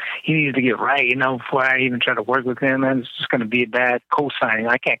 you know. He needs to get right, you know, before I even try to work with him. And it's just going to be a bad co-signing.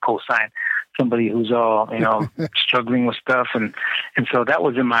 I can't co-sign somebody who's all, you know, struggling with stuff. And so that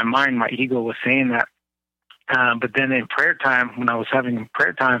was in my mind. My ego was saying that. But then in prayer time, when I was having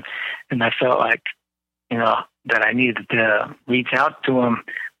prayer time, and I felt like, you know, that I needed to reach out to him.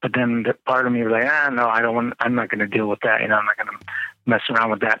 But then the part of me was like, no, I'm not going to deal with that. You know, I'm not going to mess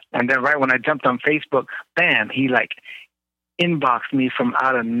around with that. And then right when I jumped on Facebook, bam, he like inboxed me from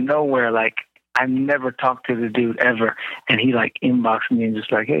out of nowhere. Like, I never talked to the dude ever. And he like inboxed me and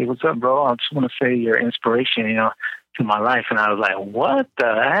just like, hey, what's up, bro? I just want to say you're inspiration, you know, to my life. And I was like, what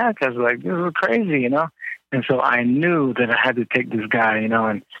the heck? I was like, this is crazy, you know? And so I knew that I had to take this guy, you know,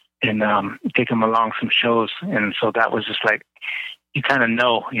 and take him along some shows. And so that was just like, you kind of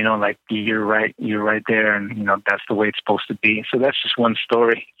know, you know, like you're right there, and you know that's the way it's supposed to be. So that's just one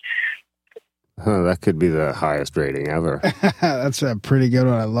story. Oh, that could be the highest rating ever. That's a pretty good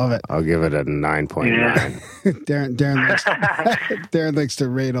one. I love it. I'll give it a 9.9. Yeah. Darren likes to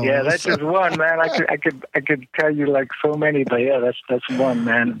rate all. Yeah, that's just one, man. I could tell you like so many, but yeah, that's one,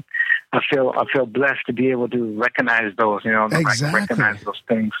 man. I feel blessed to be able to recognize those, you know, exactly. Like recognize those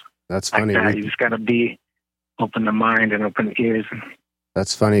things. That's funny. Like that. You just got to be open the mind and open the ears.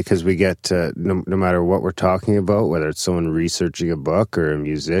 That's funny because we get no matter what we're talking about, whether it's someone researching a book or a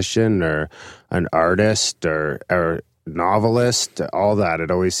musician or an artist or novelist, all that.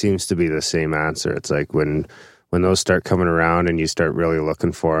 It always seems to be the same answer. It's like when those start coming around and you start really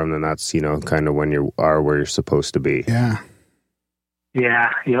looking for them, then that's, kind of when you are where you're supposed to be. Yeah. Yeah,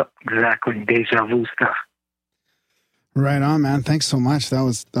 yep, exactly. Deja vu stuff. Right on, man. Thanks so much. That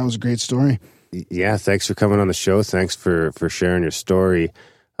was a great story. Yeah, thanks for coming on the show. Thanks for sharing your story.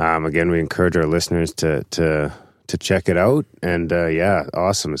 Again, we encourage our listeners to check it out. And yeah,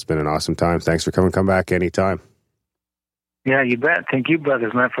 awesome. It's been an awesome time. Thanks for coming. Come back anytime. Yeah, you bet. Thank you,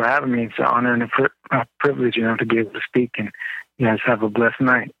 brothers, man, for having me. It's an honor and a privilege, to be able to speak. And you guys have a blessed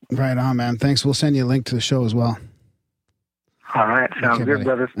night. Right on, man. Thanks. We'll send you a link to the show as well. All right. Sounds good, buddy.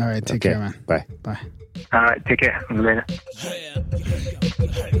 brothers. All right. Take care, man. Bye. Bye. All right. Take care. Later.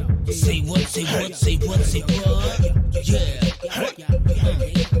 Say what, say what, say what, say what? Yeah.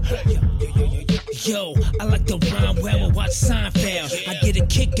 Yo, I like to rhyme well and watch Seinfeld. I get a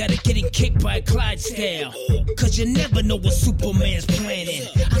kick out of getting kicked by a Clydesdale. Cause you never know what Superman's planning.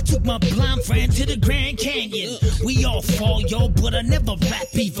 I took my blind friend to the Grand Canyon. We all fall, yo, but I never rap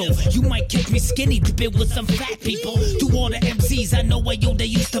evil. You might catch me skinny dipping with some fat people. To all the MCs I know where yo they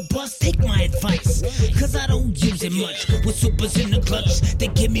used to bust, take my advice. Cause I don't use it much. With supers in the clutch, they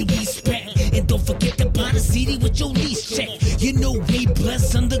give me respect. And don't forget to buy the CD with your lease check. You know we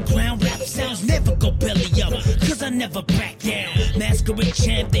bless underground rap sounds never go belly up, cause I never back down. Masquerade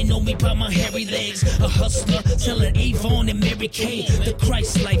champ, they know me by my hairy legs. A hustler, selling Avon and Mary Kay. The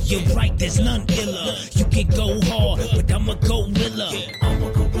Christ life, you're right, there's none iller. You can go hard, but I'm a gorilla. I'm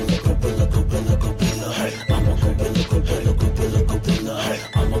a gorilla, gorilla, gorilla, gorilla. I'm a gorilla, gorilla, gorilla, gorilla.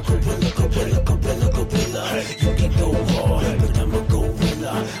 I'm a gorilla, gorilla, gorilla, gorilla. You can go hard, but I'm a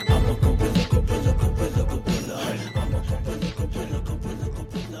gorilla. I'm a gorilla, gorilla, gorilla, gorilla. I'm a gorilla, gorilla, gorilla,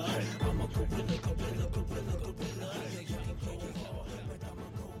 gorilla. I'm a gorilla, gorilla, gorilla, gorilla. You can go hard, but I'm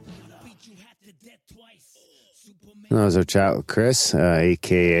a gorilla. Beat you half to death twice. That was our chat with Chris,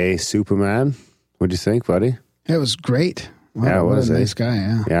 a.k.a. Supaman. What'd you think, buddy? It was great. What a nice guy,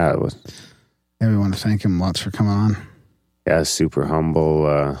 yeah. Yeah, it was. Yeah, we want to thank him lots for coming on. Yeah, super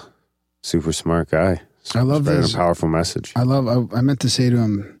humble, super smart guy. I love this. A powerful message. I meant to say to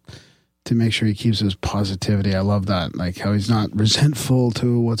him to make sure he keeps his positivity. I love that. Like how he's not resentful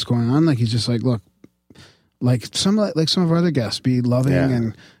to what's going on. Like he's just like, look, like some of our other guests, be loving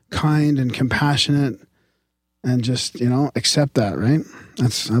and kind and compassionate and just, accept that, right?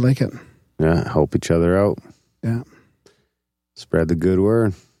 I like it. Yeah, help each other out. Yeah. Spread the good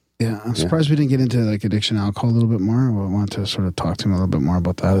word. Yeah, I'm surprised we didn't get into like addiction alcohol a little bit more. I want to sort of talk to him a little bit more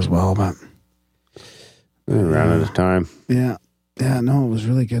about that as well. But ran out of time. Yeah. No, it was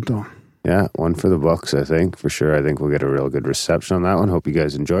really good though. Yeah, one for the books, I think, for sure. I think we'll get a real good reception on that one. Hope you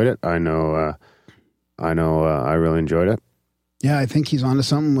guys enjoyed it. I know I really enjoyed it. Yeah, I think he's onto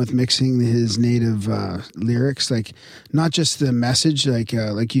something with mixing his native lyrics, like not just the message, like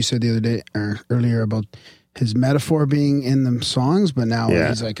you said the other day or earlier about his metaphor being in the songs, but now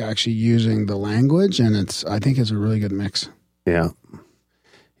he's like actually using the language, and I think it's a really good mix. Yeah.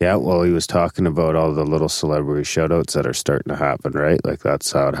 Yeah, well, he was talking about all the little celebrity shout-outs that are starting to happen, right? Like,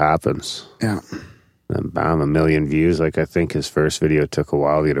 that's how it happens. Yeah. And bam, 1 million views. Like, I think his first video took a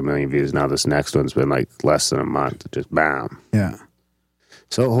while to get 1 million views. Now this next one's been, like, less than a month. Just bam. Yeah.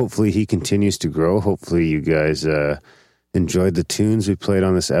 So hopefully he continues to grow. Hopefully you guys enjoyed the tunes we played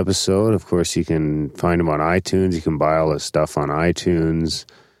on this episode. Of course, you can find him on iTunes. You can buy all his stuff on iTunes.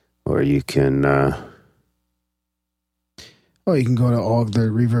 Or you can... you can go to all the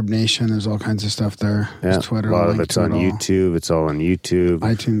Reverb Nation. There's all kinds of stuff there. Yeah, There's Twitter. A lot of it's on YouTube. It's all on YouTube.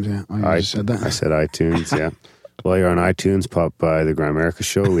 iTunes, yeah. Oh, you just said that. I said iTunes, yeah. While you're on iTunes, pop by the Grimerica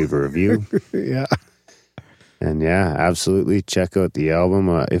Show, leave a review. Yeah. And yeah, absolutely. Check out the album.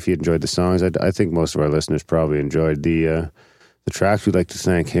 If you enjoyed the songs, I think most of our listeners probably enjoyed the tracks. We'd like to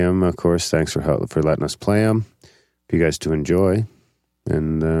thank him, of course. Thanks for letting us play them. For you guys to enjoy.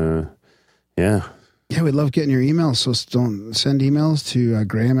 And yeah. Yeah, we love getting your emails, so don't send emails to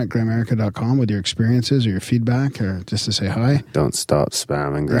Graham@Grimerica.com with your experiences or your feedback or just to say hi. Don't stop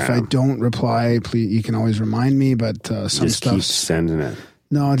spamming, Graham. If I don't reply, please, you can always remind me, but some just stuff... keep sending it.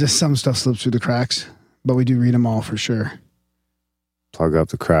 No, just some stuff slips through the cracks, but we do read them all for sure. Plug up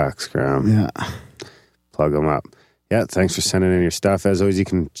the cracks, Graham. Yeah. Plug them up. Yeah, thanks for sending in your stuff. As always, you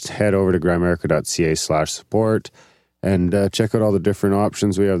can head over to grimerica.ca/support and check out all the different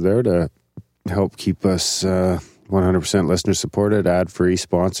options we have there to help keep us 100% listener supported, ad-free,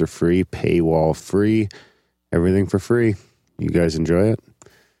 sponsor-free, paywall-free, everything for free. You guys enjoy it,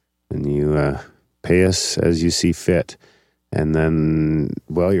 and you pay us as you see fit. And then,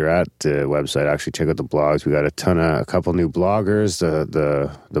 while you're at the website, actually check out the blogs. We got a couple new bloggers.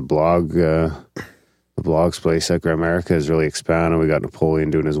 The the blog space at Grimerica has really expanded. We got Napoleon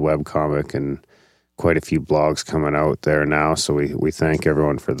doing his webcomic and quite a few blogs coming out there now. So we thank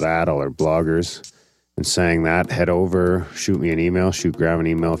everyone for that, all our bloggers. And saying that, head over, shoot me an email, shoot Graham an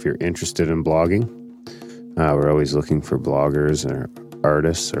email if you're interested in blogging. We're always looking for bloggers or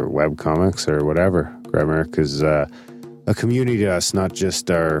artists or webcomics or whatever. Grimerica is a community to us, not just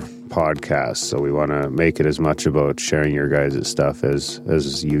our podcast. So we want to make it as much about sharing your guys' stuff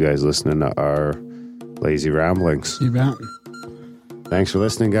as you guys listening to our lazy ramblings. You bet. Thanks for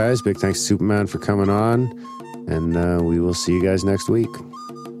listening, guys. Big thanks to Supaman for coming on. And we will see you guys next week.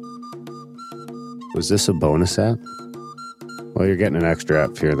 Was this a bonus app? Well, you're getting an extra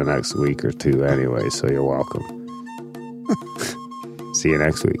app here the next week or two anyway, so you're welcome. See you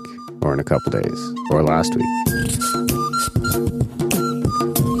next week, or in a couple days, or last week.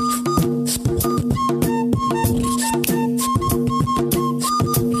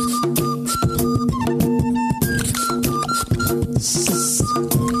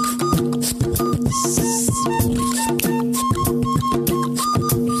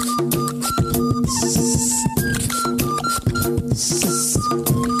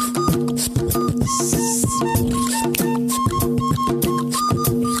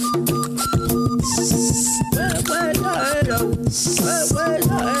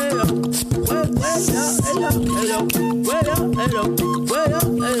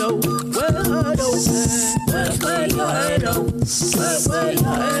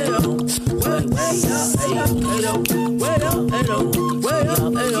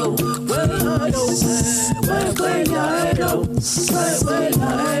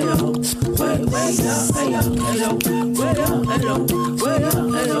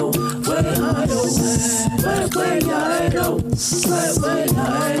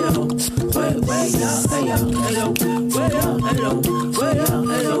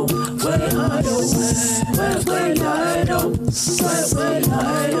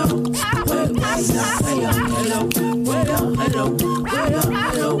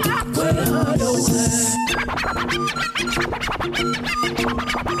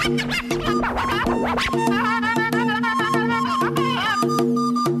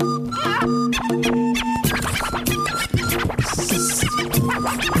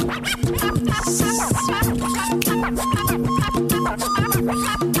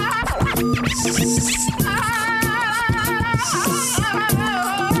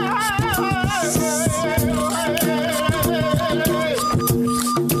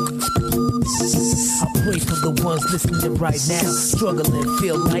 Listening right now, struggling,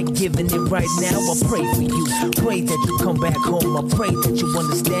 feel like giving it right now. I pray for you, pray that you come back home. I pray that you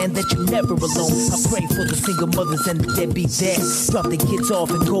understand that you're never alone. I pray for the single mothers and the deadbeat dads. Drop the kids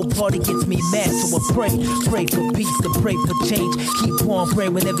off and go party gets me mad. So I pray for peace and pray for change. Keep on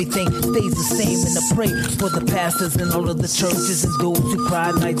praying when everything stays the same. And I pray for the pastors and all of the churches and those who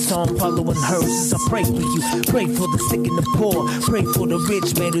cry like song following hearses. I pray for you, pray for the sick and the poor. Pray for the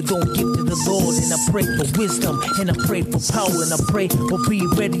rich man who don't give to the Lord. And I pray for wisdom. And I pray for power, and I pray for be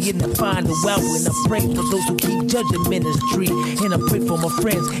ready and to find a wow. And I pray for those who keep judging ministry. And I pray for my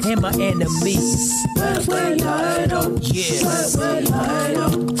friends and my enemies. Yeah.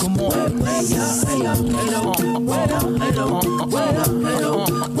 Come on.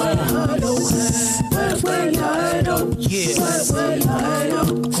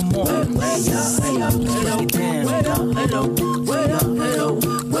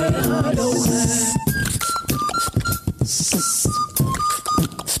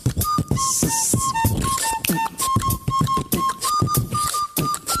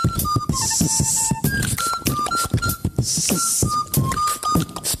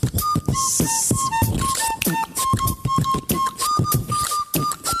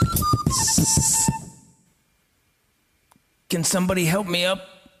 Can somebody help me up?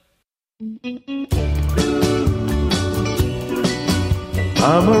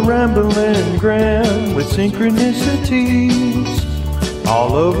 I'm a rambling Graham with synchronicities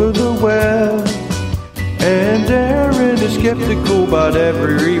all over the web. And Darren is skeptical about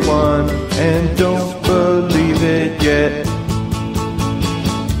everyone and don't believe it yet.